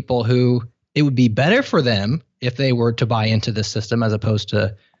other people who it would be better for them if they were to buy into this system as opposed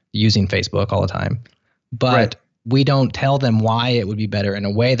to using Facebook all the time. But we don't tell them why it would be better in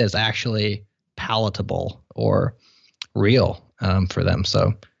a way that's actually palatable or real for them.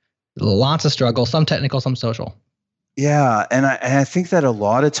 So lots of struggle, some technical, some social. Yeah. And I think that a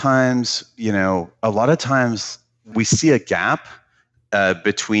lot of times we see a gap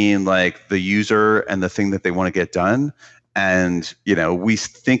between like the user and the thing that they want to get done. And, we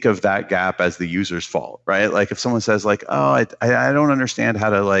think of that gap as the user's fault, right? Like if someone says like, oh, I don't understand how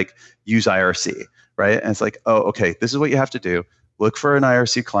to like use IRC, right? And it's like, oh, okay, this is what you have to do. Look for an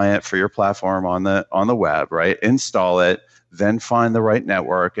IRC client for your platform on the web, right? Install it, then find the right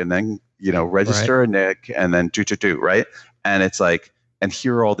network, and then, register a NIC, and then do, right? And it's like, and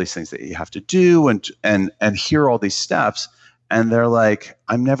here are all these things that you have to do, and here are all these steps. And they're like,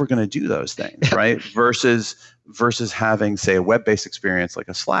 I'm never going to do those things, right? Versus having, say, a web-based experience like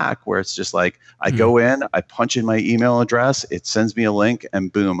a Slack, where it's just like, I go in, I punch in my email address, it sends me a link,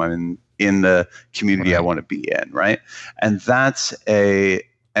 and boom, I'm in the community I want to be in, right? And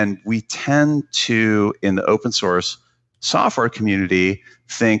and we tend to, in the open source software community,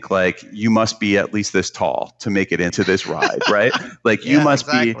 think like you must be at least this tall to make it into this ride, right? Like you must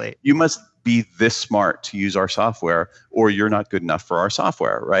be this smart to use our software, or you're not good enough for our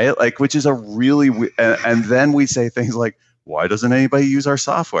software, right? Like, which is a really, and then we say things like, why doesn't anybody use our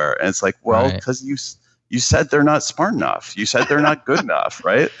software? And it's like, well, because you said they're not smart enough. You said they're not good enough,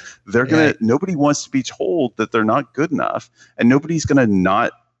 right? Nobody wants to be told that they're not good enough, and nobody's going to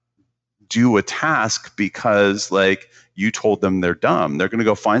not do a task because like you told them they're dumb. They're going to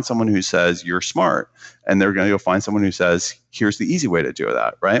go find someone who says you're smart, and they're going to go find someone who says, here's the easy way to do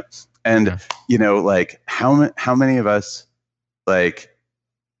that, right? And, like how many of us, like,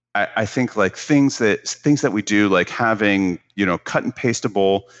 I think like things that we do, like having, cut and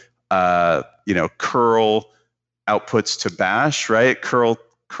pastable, curl outputs to bash, right?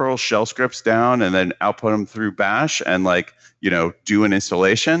 Curl shell scripts down and then output them through bash and like, do an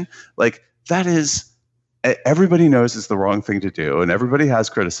installation. Like that is, everybody knows it's the wrong thing to do and everybody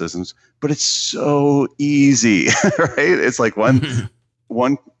has criticisms, but it's so easy, right? It's like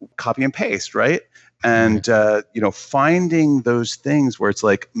one copy and paste, right? And, finding those things where it's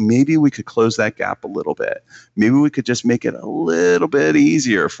like, maybe we could close that gap a little bit. Maybe we could just make it a little bit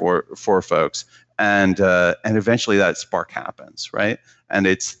easier for folks. And eventually that spark happens, right? And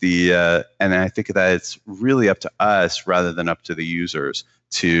it's and I think that it's really up to us rather than up to the users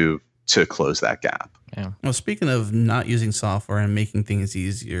to close that gap. Yeah. Well, speaking of not using software and making things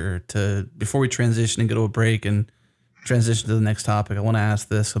easier, before we transition and go to a break and transition to the next topic, I want to ask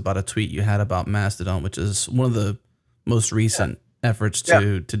this about a tweet you had about Mastodon, which is one of the most recent efforts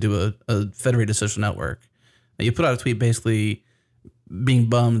to do a federated social network. Now, you put out a tweet basically being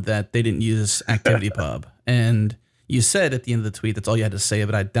bummed that they didn't use ActivityPub. And you said at the end of the tweet, that's all you had to say,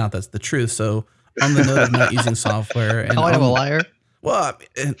 but I doubt that's the truth. So on the note of not using software. And I'm a liar. Well,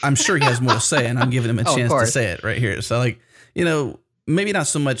 I'm sure he has more to say, and I'm giving him a chance to say it right here. So like, maybe not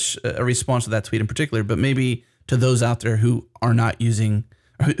so much a response to that tweet in particular, but maybe to those out there who are not using,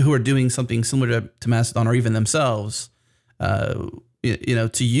 who are doing something similar to Mastodon or even themselves, to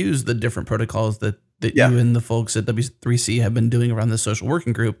use the different protocols that you and the folks at W3C have been doing around this social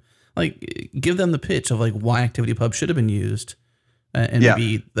working group. Like, give them the pitch of like why ActivityPub should have been used, and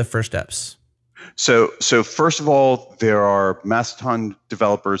maybe the first steps. So first of all, there are Mastodon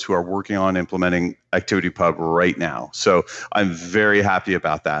developers who are working on implementing ActivityPub right now. So I'm very happy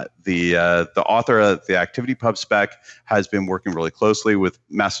about that. The author of the ActivityPub spec has been working really closely with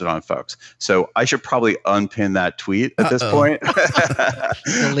Mastodon folks. So I should probably unpin that tweet at this point.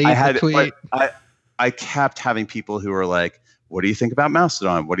 Delete the tweet. I kept having people who were like, what do you think about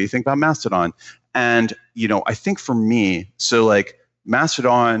Mastodon? What do you think about Mastodon? And, I think for me, so like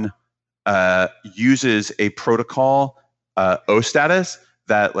Mastodon uses a protocol, O status,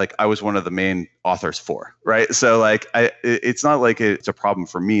 that like I was one of the main authors for, right? So like it's not like it's a problem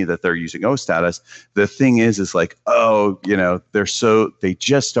for me that they're using O status. The thing is like, they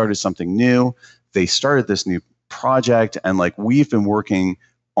just started something new. They started this new project, and like we've been working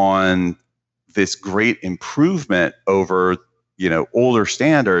on this great improvement over older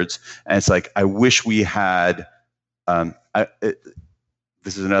standards, and it's like I wish we had.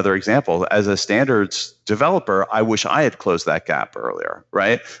 This is another example. As a standards developer, I wish I had closed that gap earlier,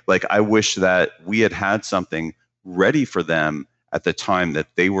 right? Like I wish that we had something ready for them at the time that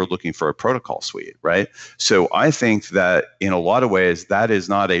they were looking for a protocol suite, right? So I think that in a lot of ways, that is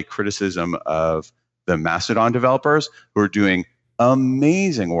not a criticism of the Mastodon developers who are doing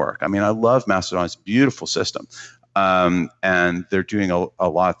amazing work. I mean, I love Mastodon. It's a beautiful system. And they're doing a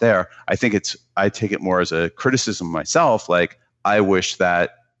lot there. I take it more as a criticism myself. Like, I wish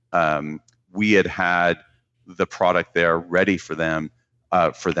that we had the product there ready for them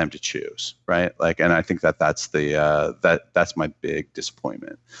to choose, right? Like, and I think that's that's my big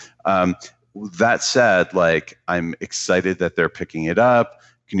disappointment. That said, like, I'm excited that they're picking it up.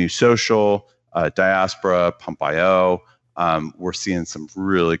 GNU Social, Diaspora, Pump.io. We're seeing some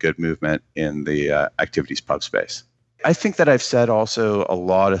really good movement in the activities pub space. I think that I've said also a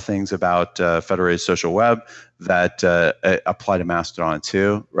lot of things about federated social web that apply to Mastodon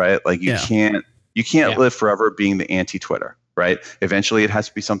too, right? Like you can't live forever being the anti-Twitter, right? Eventually, it has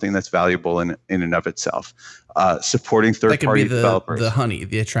to be something that's valuable in and of itself. Supporting third-party developers. The honey,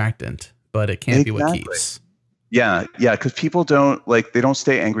 the attractant, but it can't be what keeps. Yeah, because people don't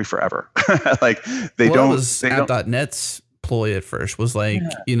stay angry forever. Like they don't. That was app.net's ploy at first. Was like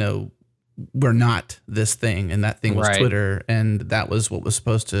we're not this thing, and that thing was Twitter, and that was what was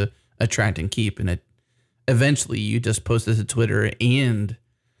supposed to attract and keep. And it eventually you just posted to Twitter and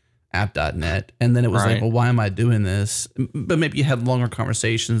app.net, and then it was like, well, why am I doing this? But maybe you had longer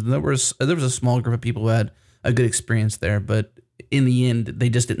conversations, and there was a small group of people who had a good experience there, but in the end, they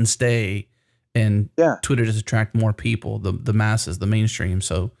just didn't stay. And Twitter just attract more people, the masses, the mainstream.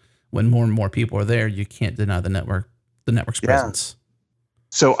 So when more and more people are there, you can't deny the network's presence.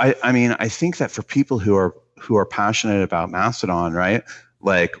 So I think that for people who are passionate about Mastodon, right?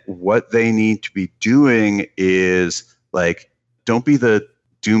 Like what they need to be doing is like, don't be the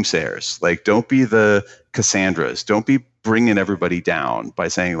doomsayers, like don't be the Cassandras, don't be bringing everybody down by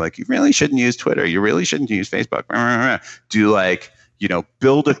saying like, you really shouldn't use Twitter, you really shouldn't use Facebook. Do like,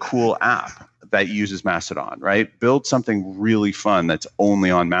 build a cool app that uses Mastodon, right? Build something really fun that's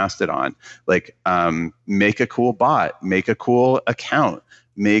only on Mastodon. Like make a cool bot, make a cool account,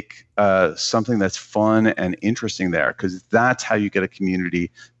 make something that's fun and interesting there, because that's how you get a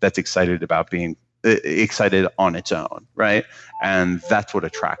community that's excited about being excited on its own, right? And that's what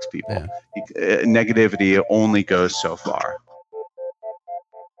attracts people. Negativity only goes so far.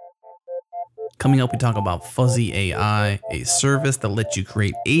 Coming up, we talk about Fuzzy AI, a service that lets you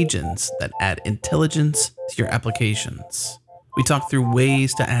create agents that add intelligence to your applications. We talk through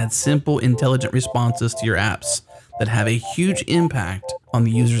ways to add simple, intelligent responses to your apps that have a huge impact on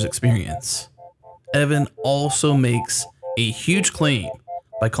the user's experience. Evan also makes a huge claim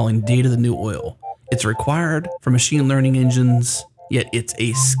by calling data the new oil. It's required for machine learning engines, yet it's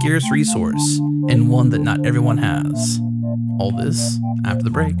a scarce resource and one that not everyone has. All this after the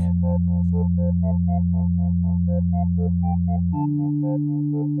break.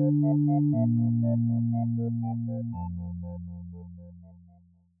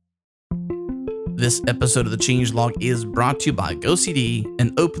 This episode of the Changelog is brought to you by GoCD,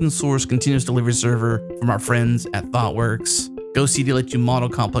 an open source continuous delivery server from our friends at ThoughtWorks. GoCD lets you model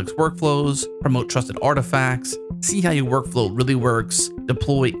complex workflows, promote trusted artifacts, see how your workflow really works,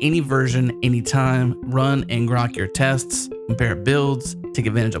 deploy any version, anytime, run and grok your tests, compare builds, take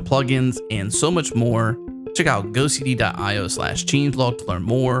advantage of plugins, and so much more. Check out gocd.io/changelog to learn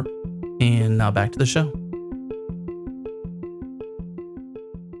more. And now back to the show.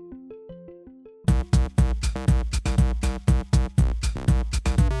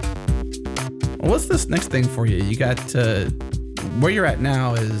 What's this next thing for you? You got where you're at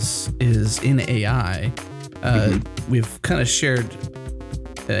now is in AI. We've kind of shared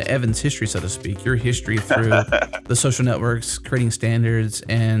Evan's history, so to speak, your history through the social networks, creating standards,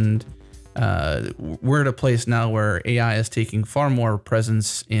 and we're at a place now where AI is taking far more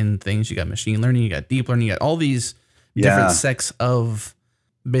presence in things. You got machine learning, you got deep learning, you got all these different sects of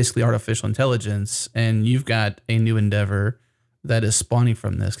basically artificial intelligence, and you've got a new endeavor that is spawning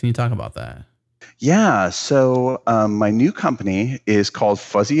from this. Can you talk about that? Yeah. So my new company is called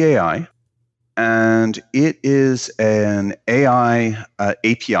Fuzzy AI, and it is an AI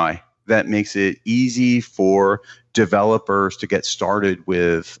API that makes it easy for developers to get started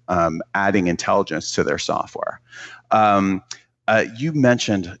with adding intelligence to their software. Um, you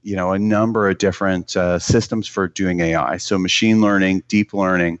mentioned, a number of different systems for doing AI. So machine learning, deep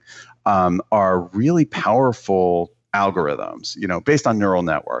learning are really powerful algorithms, based on neural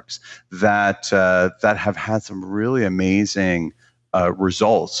networks that have had some really amazing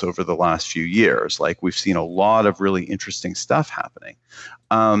results over the last few years. Like we've seen a lot of really interesting stuff happening.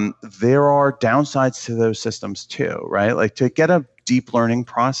 There are downsides to those systems too, right? Like to get a deep learning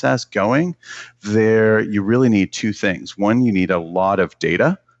process going, you really need two things. One, you need a lot of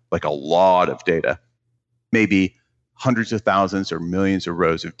data, like a lot of data, maybe hundreds of thousands or millions of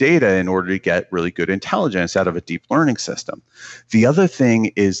rows of data in order to get really good intelligence out of a deep learning system. The other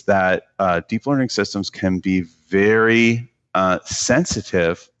thing is that deep learning systems can be very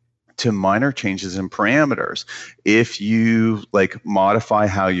sensitive to minor changes in parameters. If you modify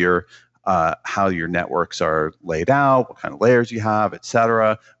how your networks are laid out, what kind of layers you have, et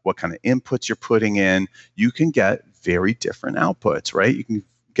cetera, what kind of inputs you're putting in, you can get very different outputs, right? You can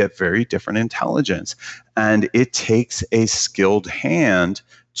get very different intelligence. And it takes a skilled hand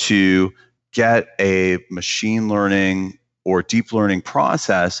to get a machine learning or deep learning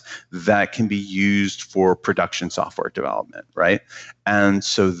process that can be used for production software development, right? And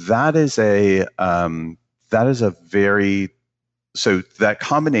so that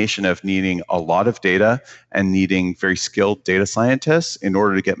combination of needing a lot of data and needing very skilled data scientists in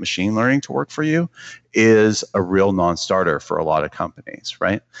order to get machine learning to work for you is a real non-starter for a lot of companies,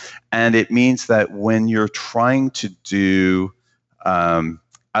 right? And it means that when you're trying to do, I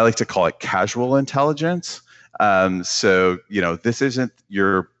like to call it casual intelligence. This isn't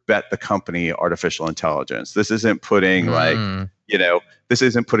your bet the company artificial intelligence. This isn't putting this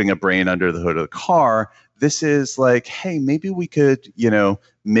isn't putting a brain under the hood of the car. This is like, hey, maybe we could,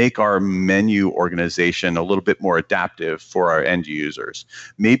 make our menu organization a little bit more adaptive for our end users.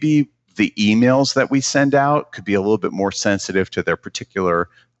 Maybe the emails that we send out could be a little bit more sensitive to their particular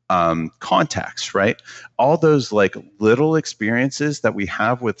context, right? All those little experiences that we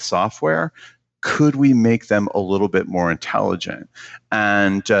have with software, could we make them a little bit more intelligent?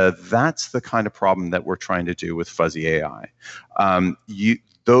 And that's the kind of problem that we're trying to do with Fuzzy AI.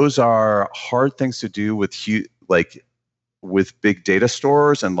 Those are hard things to do with big data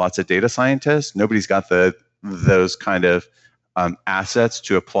stores and lots of data scientists. Nobody's got those kind of assets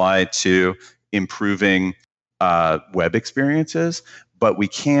to apply to improving web experiences, but we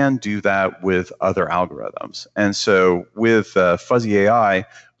can do that with other algorithms. And so with Fuzzy AI,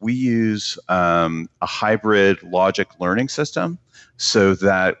 we use a hybrid logic learning system so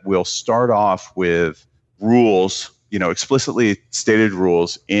that we'll start off with rules, explicitly stated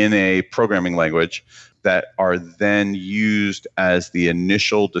rules in a programming language that are then used as the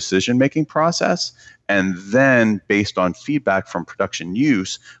initial decision-making process. And then based on feedback from production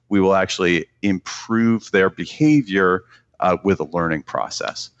use, we will actually improve their behavior with a learning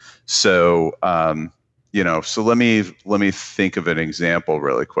process. So, so let me think of an example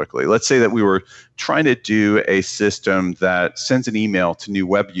really quickly. Let's say that we were trying to do a system that sends an email to new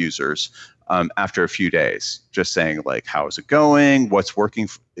web users after a few days, just saying how is it going? What's working?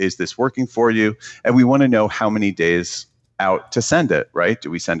 Is this working for you? And we want to know how many days out to send it, right?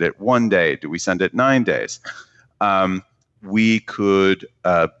 Do we send it 1 day? Do we send it 9 days? We could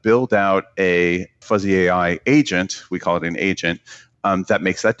build out a Fuzzy AI agent, we call it an agent, that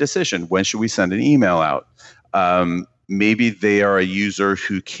makes that decision. When should we send an email out? Maybe they are a user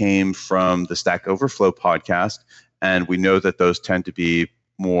who came from the Stack Overflow podcast, and we know that those tend to be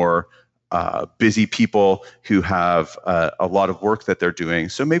more busy people who have a lot of work that they're doing.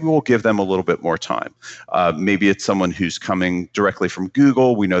 So maybe we'll give them a little bit more time. Maybe it's someone who's coming directly from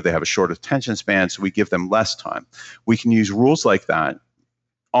Google. We know they have a short attention span, so we give them less time. We can use rules like that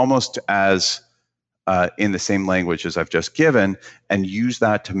almost as in the same language as I've just given, and use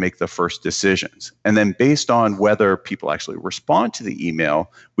that to make the first decisions. And then based on whether people actually respond to the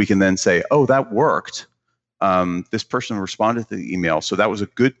email, we can then say, oh, that worked. This person responded to the email, so that was a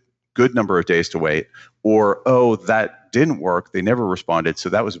good number of days to wait. Or, oh, that didn't work. They never responded, so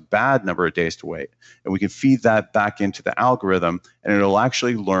that was a bad number of days to wait. And we can feed that back into the algorithm, and it'll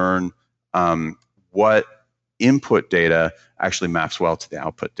actually learn what input data actually maps well to the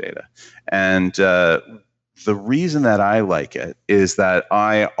output data. And the reason that I like it is that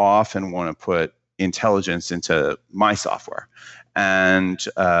I often want to put intelligence into my software. And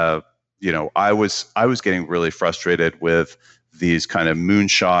I was getting really frustrated with these kind of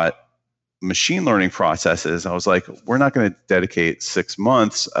moonshot machine learning processes, I was like, we're not going to dedicate 6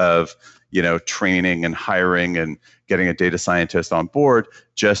 months of, training and hiring and getting a data scientist on board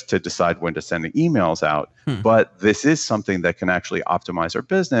just to decide when to send the emails out. But this is something that can actually optimize our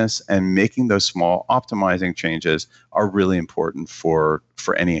business, and making those small optimizing changes are really important for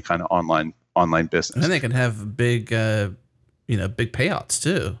any kind of online business. And then they can have big payouts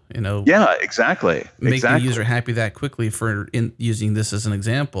too. Yeah, exactly. Make the user happy that quickly for using this as an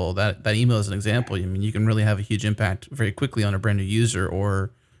example. That email as an example. I mean, you can really have a huge impact very quickly on a brand new user,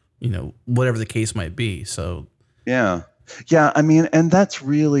 or whatever the case might be. So yeah. I mean, and that's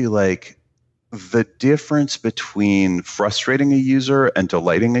really like the difference between frustrating a user and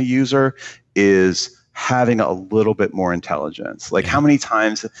delighting a user is having a little bit more intelligence. Like, how many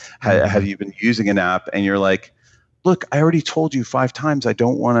times have you been using an app and you're like, look, I already told you 5 times I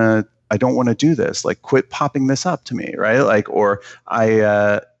don't want to do this. Like, quit popping this up to me, right? Like, or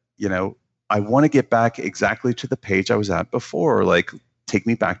I want to get back exactly to the page I was at before. Like, take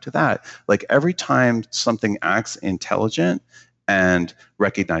me back to that. Like, every time something acts intelligent and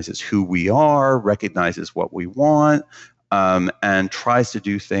recognizes who we are, recognizes what we want, and tries to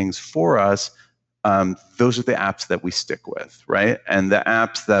do things for us, those are the apps that we stick with, right? And the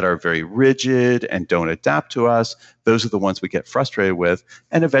apps that are very rigid and don't adapt to us, those are the ones we get frustrated with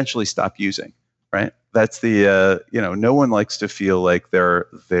and eventually stop using, right? That's the, no one likes to feel like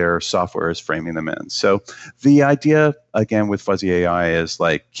their software is framing them in. So the idea, again, with Fuzzy AI is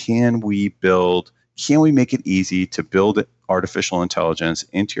like, can we make it easy to build artificial intelligence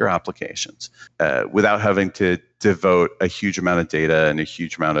into your applications without having to devote a huge amount of data and a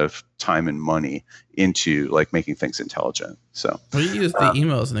huge amount of time and money into like making things intelligent. So well, you use the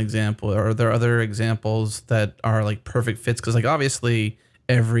email as an example. Are there other examples that are like perfect fits? Because like obviously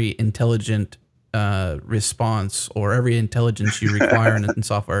every intelligent response or every intelligence you require in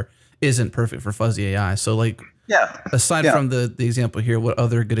software isn't perfect for Fuzzy AI. So like, aside from the example here, what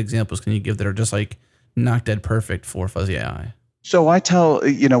other good examples can you give that are just like not dead perfect for Fuzzy AI? So what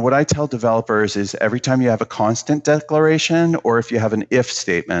I tell developers is every time you have a constant declaration, or if you have an if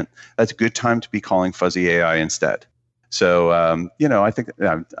statement, that's a good time to be calling Fuzzy AI instead. So, I think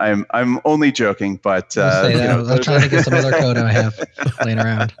I'm only joking, but I was trying to get some other code I have laying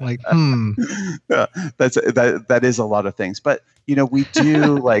around. Like, that is a lot of things, but we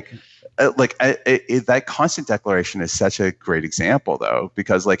do that constant declaration is such a great example though,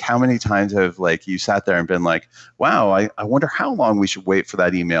 because like how many times have like you sat there and been like, wow, I wonder how long we should wait for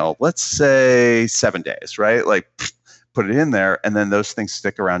that email. Let's say 7 days, right? Like put it in there, and then those things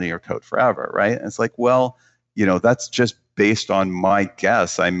stick around in your code forever, right? And it's like, well, that's just based on my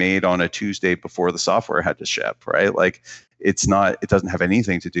guess I made on a Tuesday before the software had to ship, right? Like it doesn't have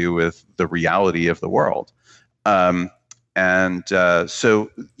anything to do with the reality of the world. So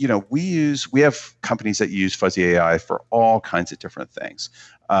we have companies that use Fuzzy AI for all kinds of different things.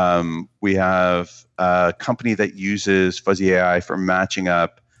 We have a company that uses Fuzzy AI for matching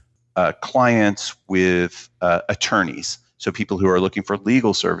up clients with attorneys. So people who are looking for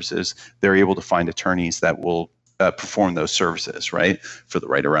legal services, they're able to find attorneys that will perform those services, right? For the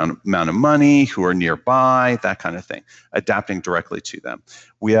right amount of money, who are nearby, that kind of thing, adapting directly to them.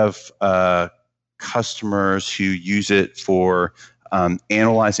 We have customers who use it for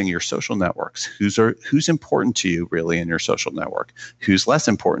analyzing your social networks. Who's important to you really in your social network? Who's less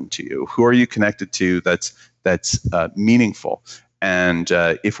important to you? Who are you connected to that's meaningful? And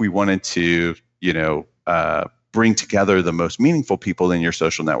if we wanted to, bring together the most meaningful people in your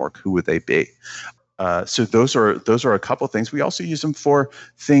social network, who would they be? So those are a couple of things. We also use them for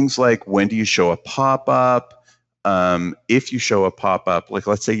things like, when do you show a pop-up? If you show a pop-up, like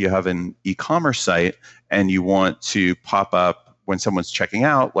let's say you have an e-commerce site and you want to pop up when someone's checking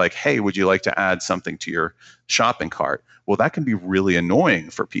out, like, hey, would you like to add something to your shopping cart? Well, that can be really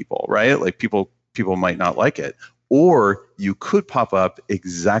annoying for people, right? Like people might not like it. Or you could pop up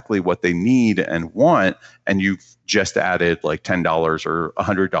exactly what they need and want, and you've just added like $10 or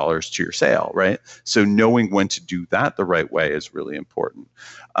 $100 to your sale, right? So knowing when to do that the right way is really important.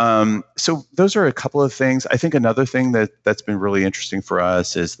 So those are a couple of things. I think another thing that's been really interesting for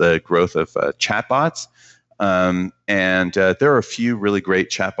us is the growth of chatbots. And there are a few really great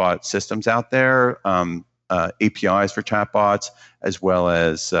chatbot systems out there, APIs for chatbots, as well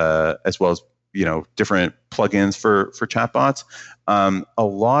as different plugins for chatbots. A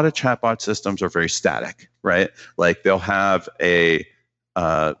lot of chatbot systems are very static, right? Like they'll have a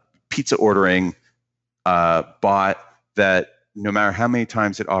pizza ordering bot that no matter how many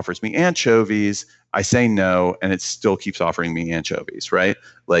times it offers me anchovies, I say no, and it still keeps offering me anchovies, right?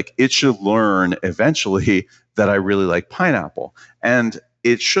 Like it should learn eventually that I really like pineapple. And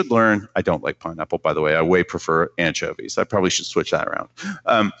it should learn. I don't like pineapple, by the way. I way prefer anchovies. I probably should switch that around.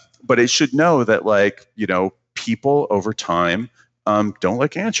 But it should know that, like, people over time don't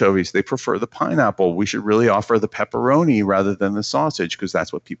like anchovies. They prefer the pineapple. We should really offer the pepperoni rather than the sausage because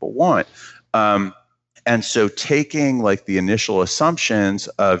that's what people want. And so taking like the initial assumptions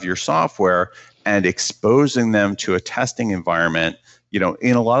of your software and exposing them to a testing environment,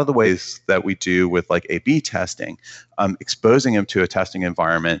 in a lot of the ways that we do with like A/B testing, exposing them to a testing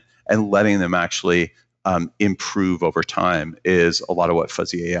environment and letting them actually improve over time is a lot of what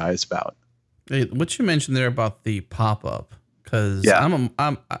Fuzzy AI is about. Hey, what you mentioned there about the pop-up, because Yeah.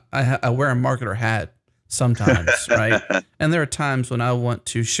 I wear a marketer hat sometimes, right? And there are times when I want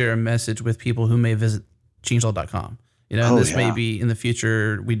to share a message with people who may visit changelog.com. And this may be in the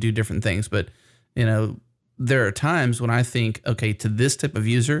future, we do different things, but there are times when I think, okay, to this type of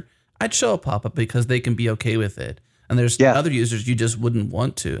user, I'd show a pop-up because they can be okay with it. And there's other users you just wouldn't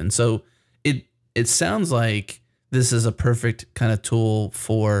want to. And so it sounds like this is a perfect kind of tool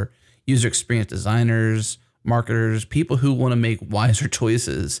for user experience designers, marketers, people who want to make wiser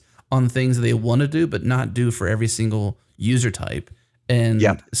choices on things they want to do, but not do for every single user type. And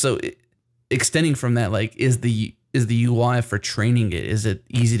so extending from that, like, is the UI for training it? Is it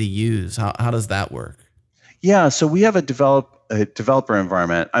easy to use? How does that work? Yeah, so we have a developer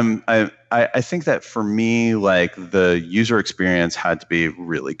environment. I think that for me, like, the user experience had to be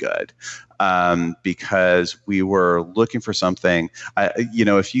really good because we were looking for something.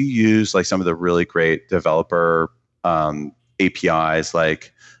 If you use like some of the really great developer APIs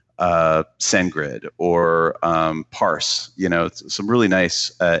like SendGrid or Parse, some really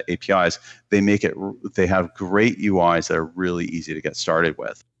nice APIs. They have great UIs that are really easy to get started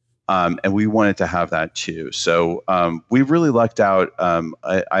with. And we wanted to have that too. So we really lucked out.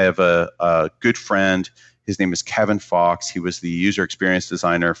 I have a good friend. His name is Kevin Fox. He was the user experience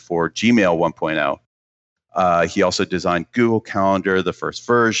designer for Gmail 1.0. He also designed Google Calendar, the first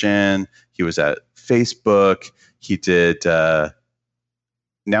version. He was at Facebook. He did...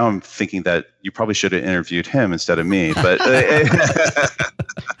 now I'm thinking that you probably should have interviewed him instead of me. But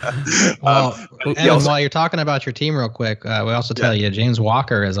Evan, while you're talking about your team real quick, we also tell you James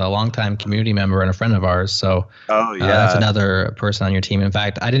Walker is a longtime community member and a friend of ours. So that's another person on your team. In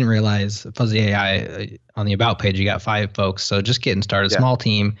fact, I didn't realize Fuzzy AI on the About page, you got 5 folks. So just getting started, small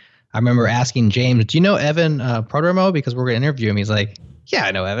team. I remember asking James, do you know Evan Prodromou? Because we're going to interview him. He's like, yeah,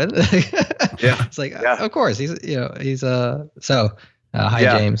 I know Evan. It's like, of course. Hi,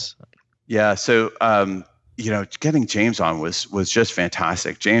 James. Yeah. So, getting James on was just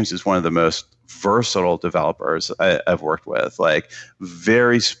fantastic. James is one of the most versatile developers I've worked with. Like,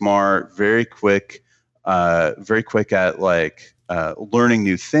 very smart, very quick at like learning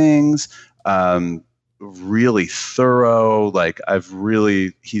new things. Really thorough. Like,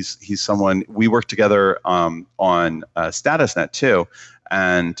 he's someone we worked together on StatusNet too.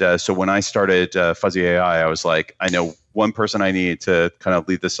 And so when I started Fuzzy AI, I was like, I know one person I need to kind of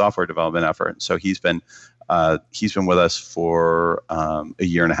lead the software development effort. So he's been with us for a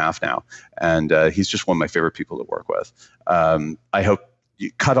year and a half now, and he's just one of my favorite people to work with. I hope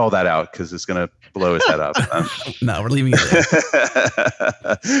you cut all that out because it's going to blow his head up. No, we're leaving it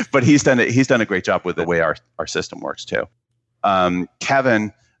there. But he's done a great job with the way our system works too.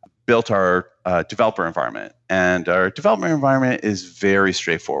 Kevin built our developer environment, and our development environment is very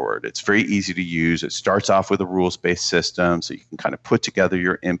straightforward. It's very easy to use. It starts off with a rules-based system, so you can kind of put together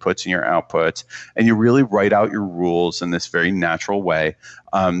your inputs and your outputs, and you really write out your rules in this very natural way.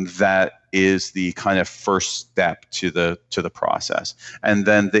 That is the kind of first step to the process. And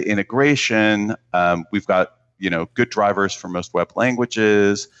then the integration, we've got good drivers for most web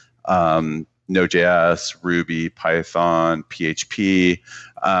languages. Node.js, Ruby, Python, PHP,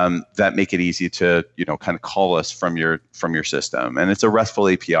 that make it easy to kind of call us from your system, and it's a RESTful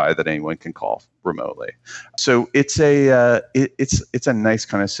API that anyone can call remotely. So it's a nice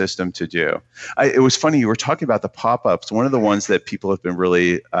kind of system to do. It was funny, you were talking about the pop-ups. One of the ones that people have been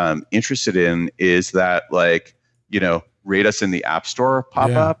really interested in is that, like, rate us in the App Store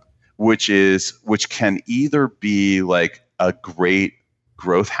pop-up, which can either be like a great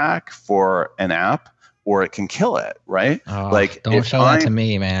growth hack for an app, or it can kill it, right? Oh, like, don't show that to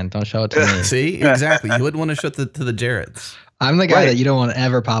me, man. Don't show it to me. See, exactly. You wouldn't want to show it to the Jareds. I'm the guy that you don't want to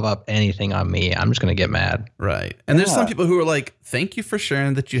ever pop up anything on me. I'm just going to get mad. Right. And there's some people who are like, thank you for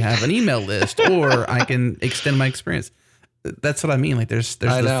sharing that you have an email list, or I can extend my experience. That's what I mean. Like, there's the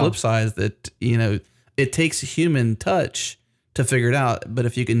flip side that, it takes human touch to figure it out. But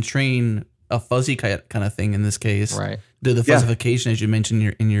if you can train a fuzzy kind of thing in this case, right, do the fuzzification as you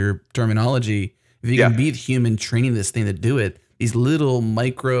mentioned in your terminology. If you can be the human training this thing to do it, these little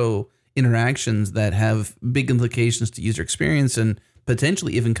micro interactions that have big implications to user experience and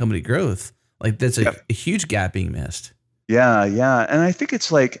potentially even company growth. Like that's a huge gap being missed. Yeah, yeah. And I think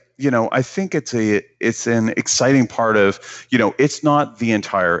it's like, I think it's an exciting part of, it's not the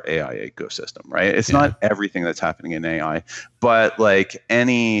entire AI ecosystem, right? It's not everything that's happening in AI, but like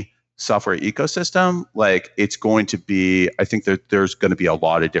any software ecosystem, like it's going to be, I think that there's going to be a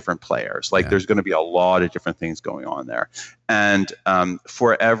lot of different players. Like there's going to be a lot of different things going on there. And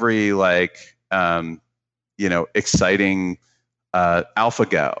for every like, exciting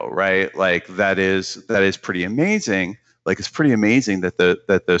AlphaGo, right? Like that is pretty amazing. Like it's pretty amazing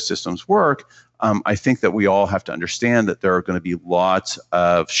that those systems work. I think that we all have to understand that there are going to be lots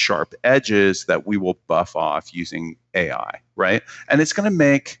of sharp edges that we will buff off using AI, right? And it's going to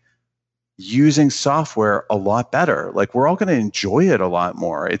make using software a lot better. Like we're all going to enjoy it a lot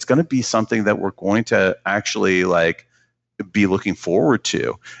more. It's going to be something that we're going to actually like be looking forward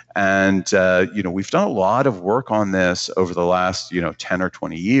to. And we've done a lot of work on this over the last 10 or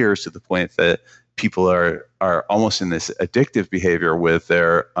 20 years to the point that people are almost in this addictive behavior with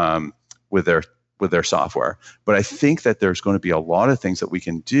their software. But I think that there's going to be a lot of things that we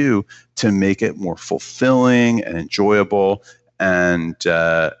can do to make it more fulfilling and enjoyable and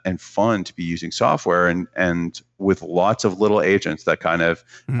fun to be using software, and with lots of little agents that kind of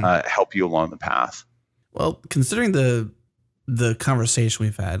help you along the path. Well, considering the conversation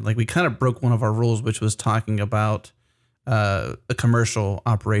we've had, like we kind of broke one of our rules, which was talking about a commercial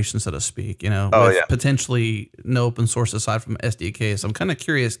operation, so to speak, with potentially no open source aside from SDKs. So I'm kind of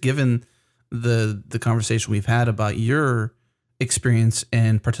curious, given the conversation we've had about your experience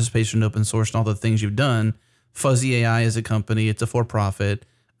and participation in open source and all the things you've done. Fuzzy AI is a company, it's a for-profit.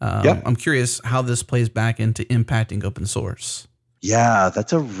 I'm curious how this plays back into impacting open source. Yeah,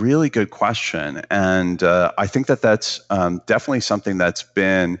 that's a really good question. And I think that's definitely something that's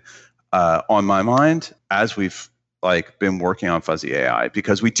been on my mind as we've been working on Fuzzy AI,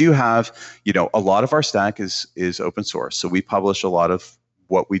 because we do have, a lot of our stack is open source. So we publish a lot of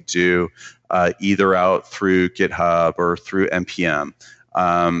what we do either out through GitHub or through NPM.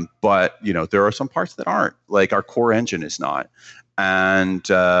 But, there are some parts that aren't, like our core engine is not. And,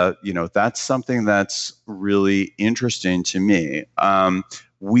 that's something that's really interesting to me.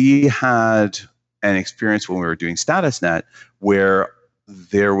 We had an experience when we were doing StatusNet where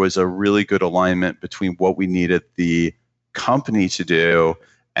there was a really good alignment between what we needed the company to do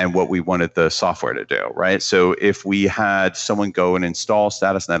and what we wanted the software to do, right? So if we had someone go and install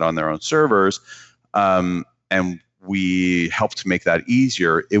StatusNet on their own servers, and we helped make that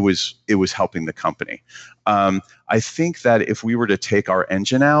easier, it was helping the company. I think that if we were to take our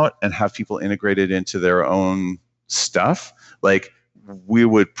engine out and have people integrate it into their own stuff, like we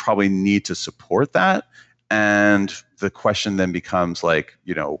would probably need to support that. And the question then becomes like,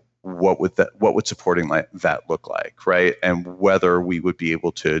 what would supporting that look like, right? And whether we would be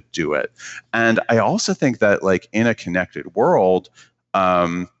able to do it. And I also think that like in a connected world,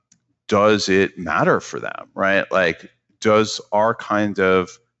 does it matter for them, right? Like, does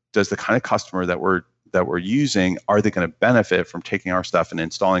the kind of customer that we're using, are they going to benefit from taking our stuff and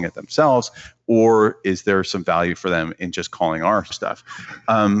installing it themselves, or is there some value for them in just calling our stuff?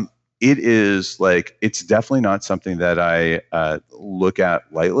 It's definitely not something that I look at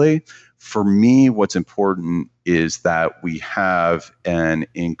lightly. For me, what's important is that we have an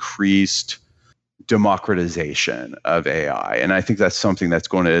increased democratization of AI. And I think that's something that's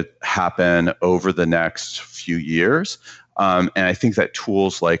going to happen over the next few years. And I think that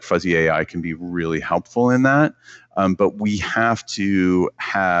tools like Fuzzy AI can be really helpful in that. But we have to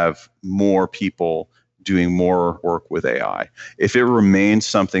have more people doing more work with AI. If it remains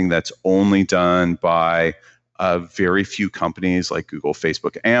something that's only done by very few companies like Google,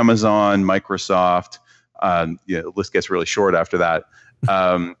 Facebook, Amazon, Microsoft, the list gets really short after that.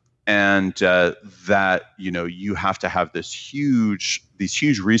 And that you have to have these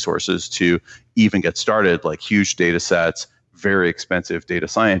huge resources to even get started, like huge data sets, very expensive data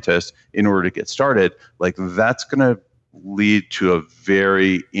scientists in order to get started. Like that's going to lead to a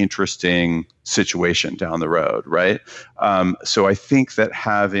very interesting situation down the road, right? So I think that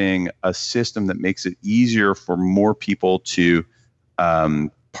having a system that makes it easier for more people to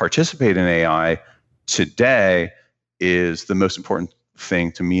participate in AI today is the most important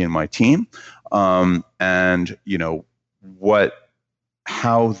thing to me and my team. And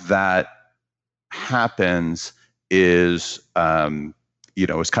how that happens is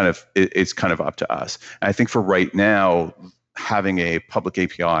it's kind of up to us. And I think for right now, having a public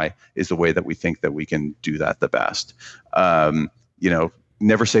API is the way that we think that we can do that the best.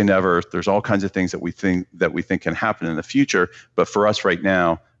 never say never. There's all kinds of things that we think can happen in the future. But for us right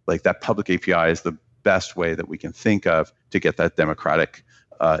now, like that public API is the best way that we can think of to get that democratic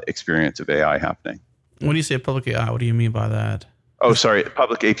experience of AI happening. When you say public AI, what do you mean by that? Oh, sorry,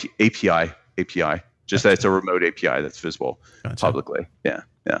 public API. Just that it's a remote API that's visible publicly. Yeah.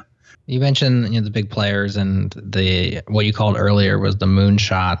 You mentioned the big players and what you called earlier was the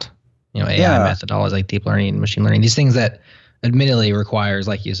moonshot, AI methodologies like deep learning, machine learning. These things that admittedly requires,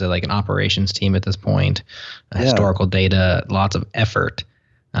 like you said, like an operations team at this point, historical data, lots of effort.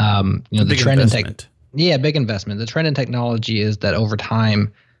 The trend investment. Big investment. The trend in technology is that over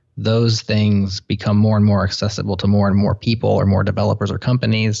time, those things become more and more accessible to more and more people or more developers or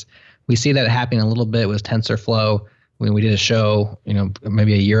companies. We see that happening a little bit with TensorFlow. When we did a show,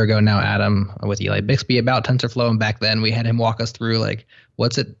 maybe a year ago now, Adam, with Eli Bixby about TensorFlow, and back then we had him walk us through like,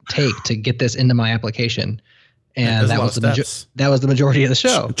 what's it take to get this into my application? And that was the majority of the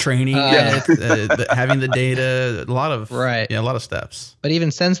show. Training it, having the data, a lot of steps. But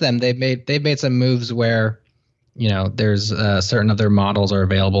even since then, they've made some moves where, there's certain of their models are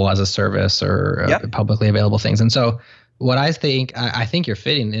available as a service or publicly available things. And so what I think you're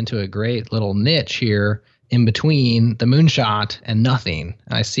fitting into a great little niche here in between the moonshot and nothing.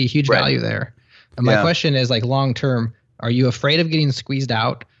 And I see huge value there. And my question is, like, long term, are you afraid of getting squeezed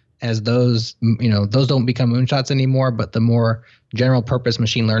out as those don't become moonshots anymore, but the more general purpose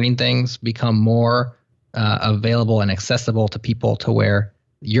machine learning things become more available and accessible to people, to where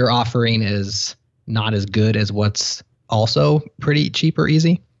your offering is not as good as what's also pretty cheap or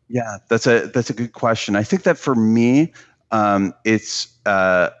easy? Yeah, that's a good question. I think that for me, it's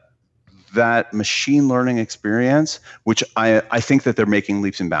that machine learning experience, which I think that they're making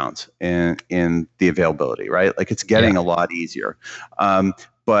leaps and bounds in the availability, right? Like it's getting a lot easier.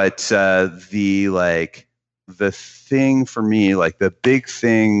 But the thing for me, like the big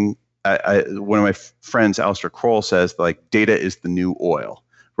thing, one of my friends, Alistair Kroll, says like data is the new oil,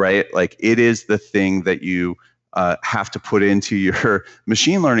 right? Like it is the thing that you have to put into your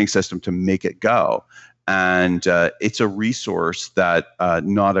machine learning system to make it go. And it's a resource that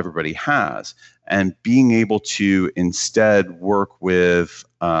not everybody has. And being able to instead work with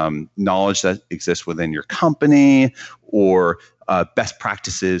knowledge that exists within your company, or best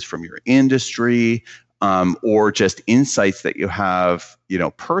practices from your industry, or just insights that you have,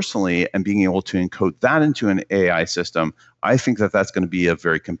 personally, and being able to encode that into an AI system, I think that that's going to be a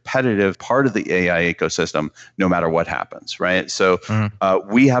very competitive part of the AI ecosystem, no matter what happens, right? So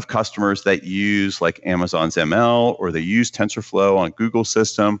we have customers that use like Amazon's ML, or they use TensorFlow on Google's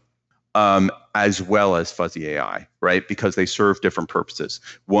system, as well as fuzzy AI, right? Because they serve different purposes.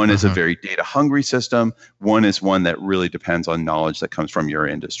 One is a very data hungry system. One is one that really depends on knowledge that comes from your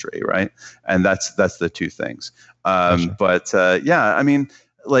industry, right? And that's the two things. But I mean,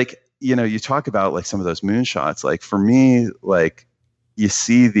 like, you talk about like some of those moonshots. Like for me, like you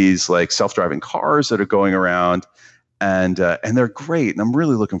see these like self-driving cars that are going around, and they're great. And I'm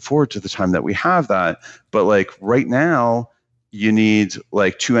really looking forward to the time that we have that. But like right now, you need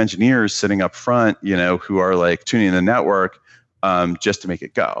like 2 engineers sitting up front, who are like tuning the network just to make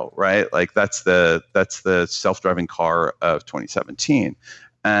it go, right? Like that's the self-driving car of 2017.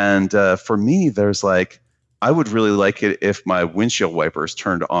 And for me, there's like, I would really like it if my windshield wipers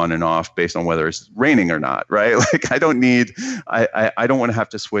turned on and off based on whether it's raining or not, right? Like I don't want to have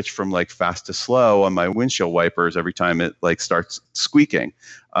to switch from like fast to slow on my windshield wipers every time it like starts squeaking.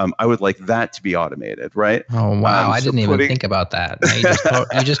 I would like that to be automated, right? Oh wow, I didn't even think about that.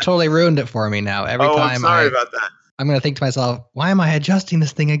 You just totally ruined it for me now. Every time I'm sorry about that. I'm going to think to myself, why am I adjusting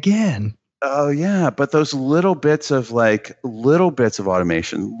this thing again? Oh yeah, but those little bits of automation, little bits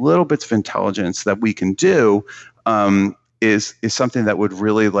of intelligence that we can do is something that would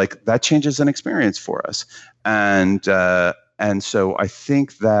really that changes an experience for us. And so I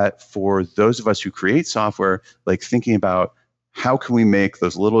think that for those of us who create software, like thinking about how can we make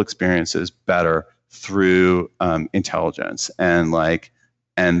those little experiences better through intelligence, and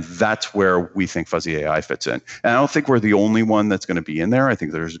that's where we think fuzzy AI fits in. And I don't think we're the only one that's going to be in there. I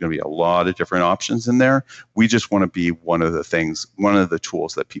think there's going to be a lot of different options in there. We just want to be one of the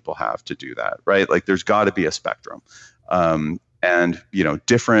tools that people have to do that, right? Like there's got to be a spectrum. And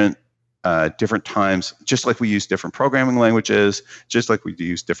different times, just like we use different programming languages, just like we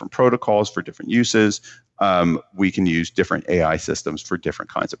use different protocols for different uses, we can use different AI systems for different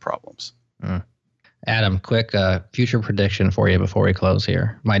kinds of problems. Adam, quick future prediction for you before we close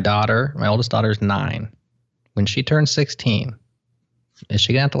here. My oldest daughter is 9. When she turns 16, is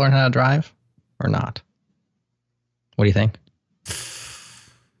she going to have to learn how to drive or not? What do you think?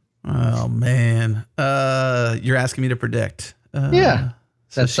 Oh, man. You're asking me to predict. Yeah.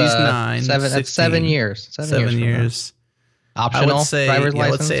 So she's 9. That's 7 years. 7 years. Optional I would say, driver's I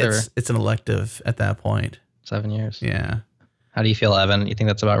would license? say it's an elective at that point. 7 years. Yeah. How do you feel, Evan? You think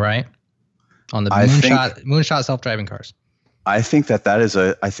that's about right? On the moonshot self-driving cars. I think that is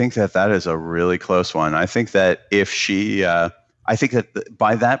a really close one. I think that if she, I think that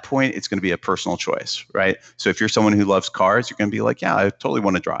by that point, it's going to be a personal choice, right? So if you're someone who loves cars, you're going to be like, yeah, I totally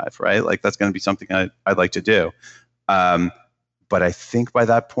want to drive, right? Like that's going to be something I'd like to do. But I think by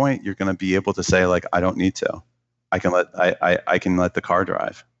that point, you're going to be able to say like, I don't need to. I can let the car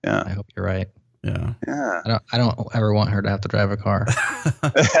drive. Yeah. I hope you're right. Yeah. Yeah. I don't ever want her to have to drive a car.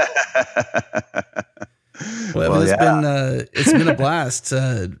 Well, it's been a blast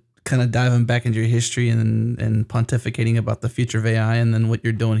kind of diving back into your history and pontificating about the future of AI, and then what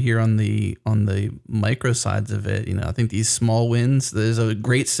you're doing here on the micro sides of it. I think these small wins. There's a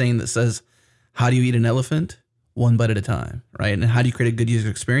great saying that says, "How do you eat an elephant? One bite at a time." Right? And how do you create a good user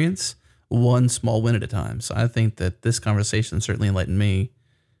experience? One small win at a time. So I think that this conversation certainly enlightened me.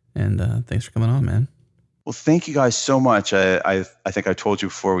 And thanks for coming on, man. Well, thank you guys so much. I think I told you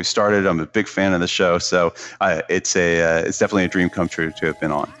before we started, I'm a big fan of the show. So it's definitely a dream come true to have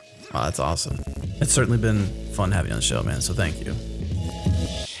been on. Oh, that's awesome. It's certainly been fun having you on the show, man. So thank you.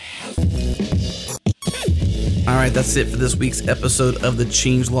 All right, that's it for this week's episode of the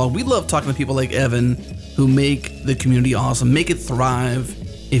Changelog. We love talking to people like Evan who make the community awesome, make it thrive.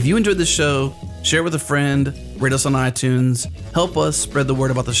 If you enjoyed the show, share it with a friend, rate us on iTunes, help us spread the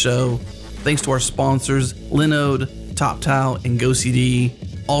word about the show. Thanks to our sponsors, Linode, TopTal, and GoCD.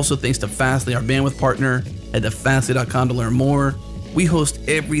 Also, thanks to Fastly, our bandwidth partner. Head to fastly.com to learn more. We host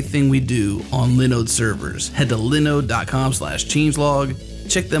everything we do on Linode servers. Head to linode.com/changelog.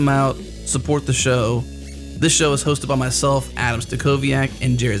 Check them out. Support the show. This show is hosted by myself, Adam Stacoviak,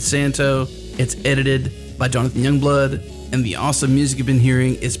 and Jared Santo. It's edited by Jonathan Youngblood. And the awesome music you've been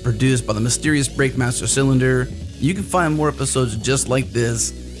hearing is produced by the mysterious Breakmaster Cylinder. You can find more episodes just like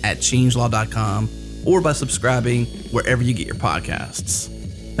this at changelog.com or by subscribing wherever you get your podcasts.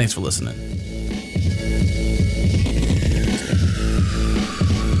 Thanks for listening.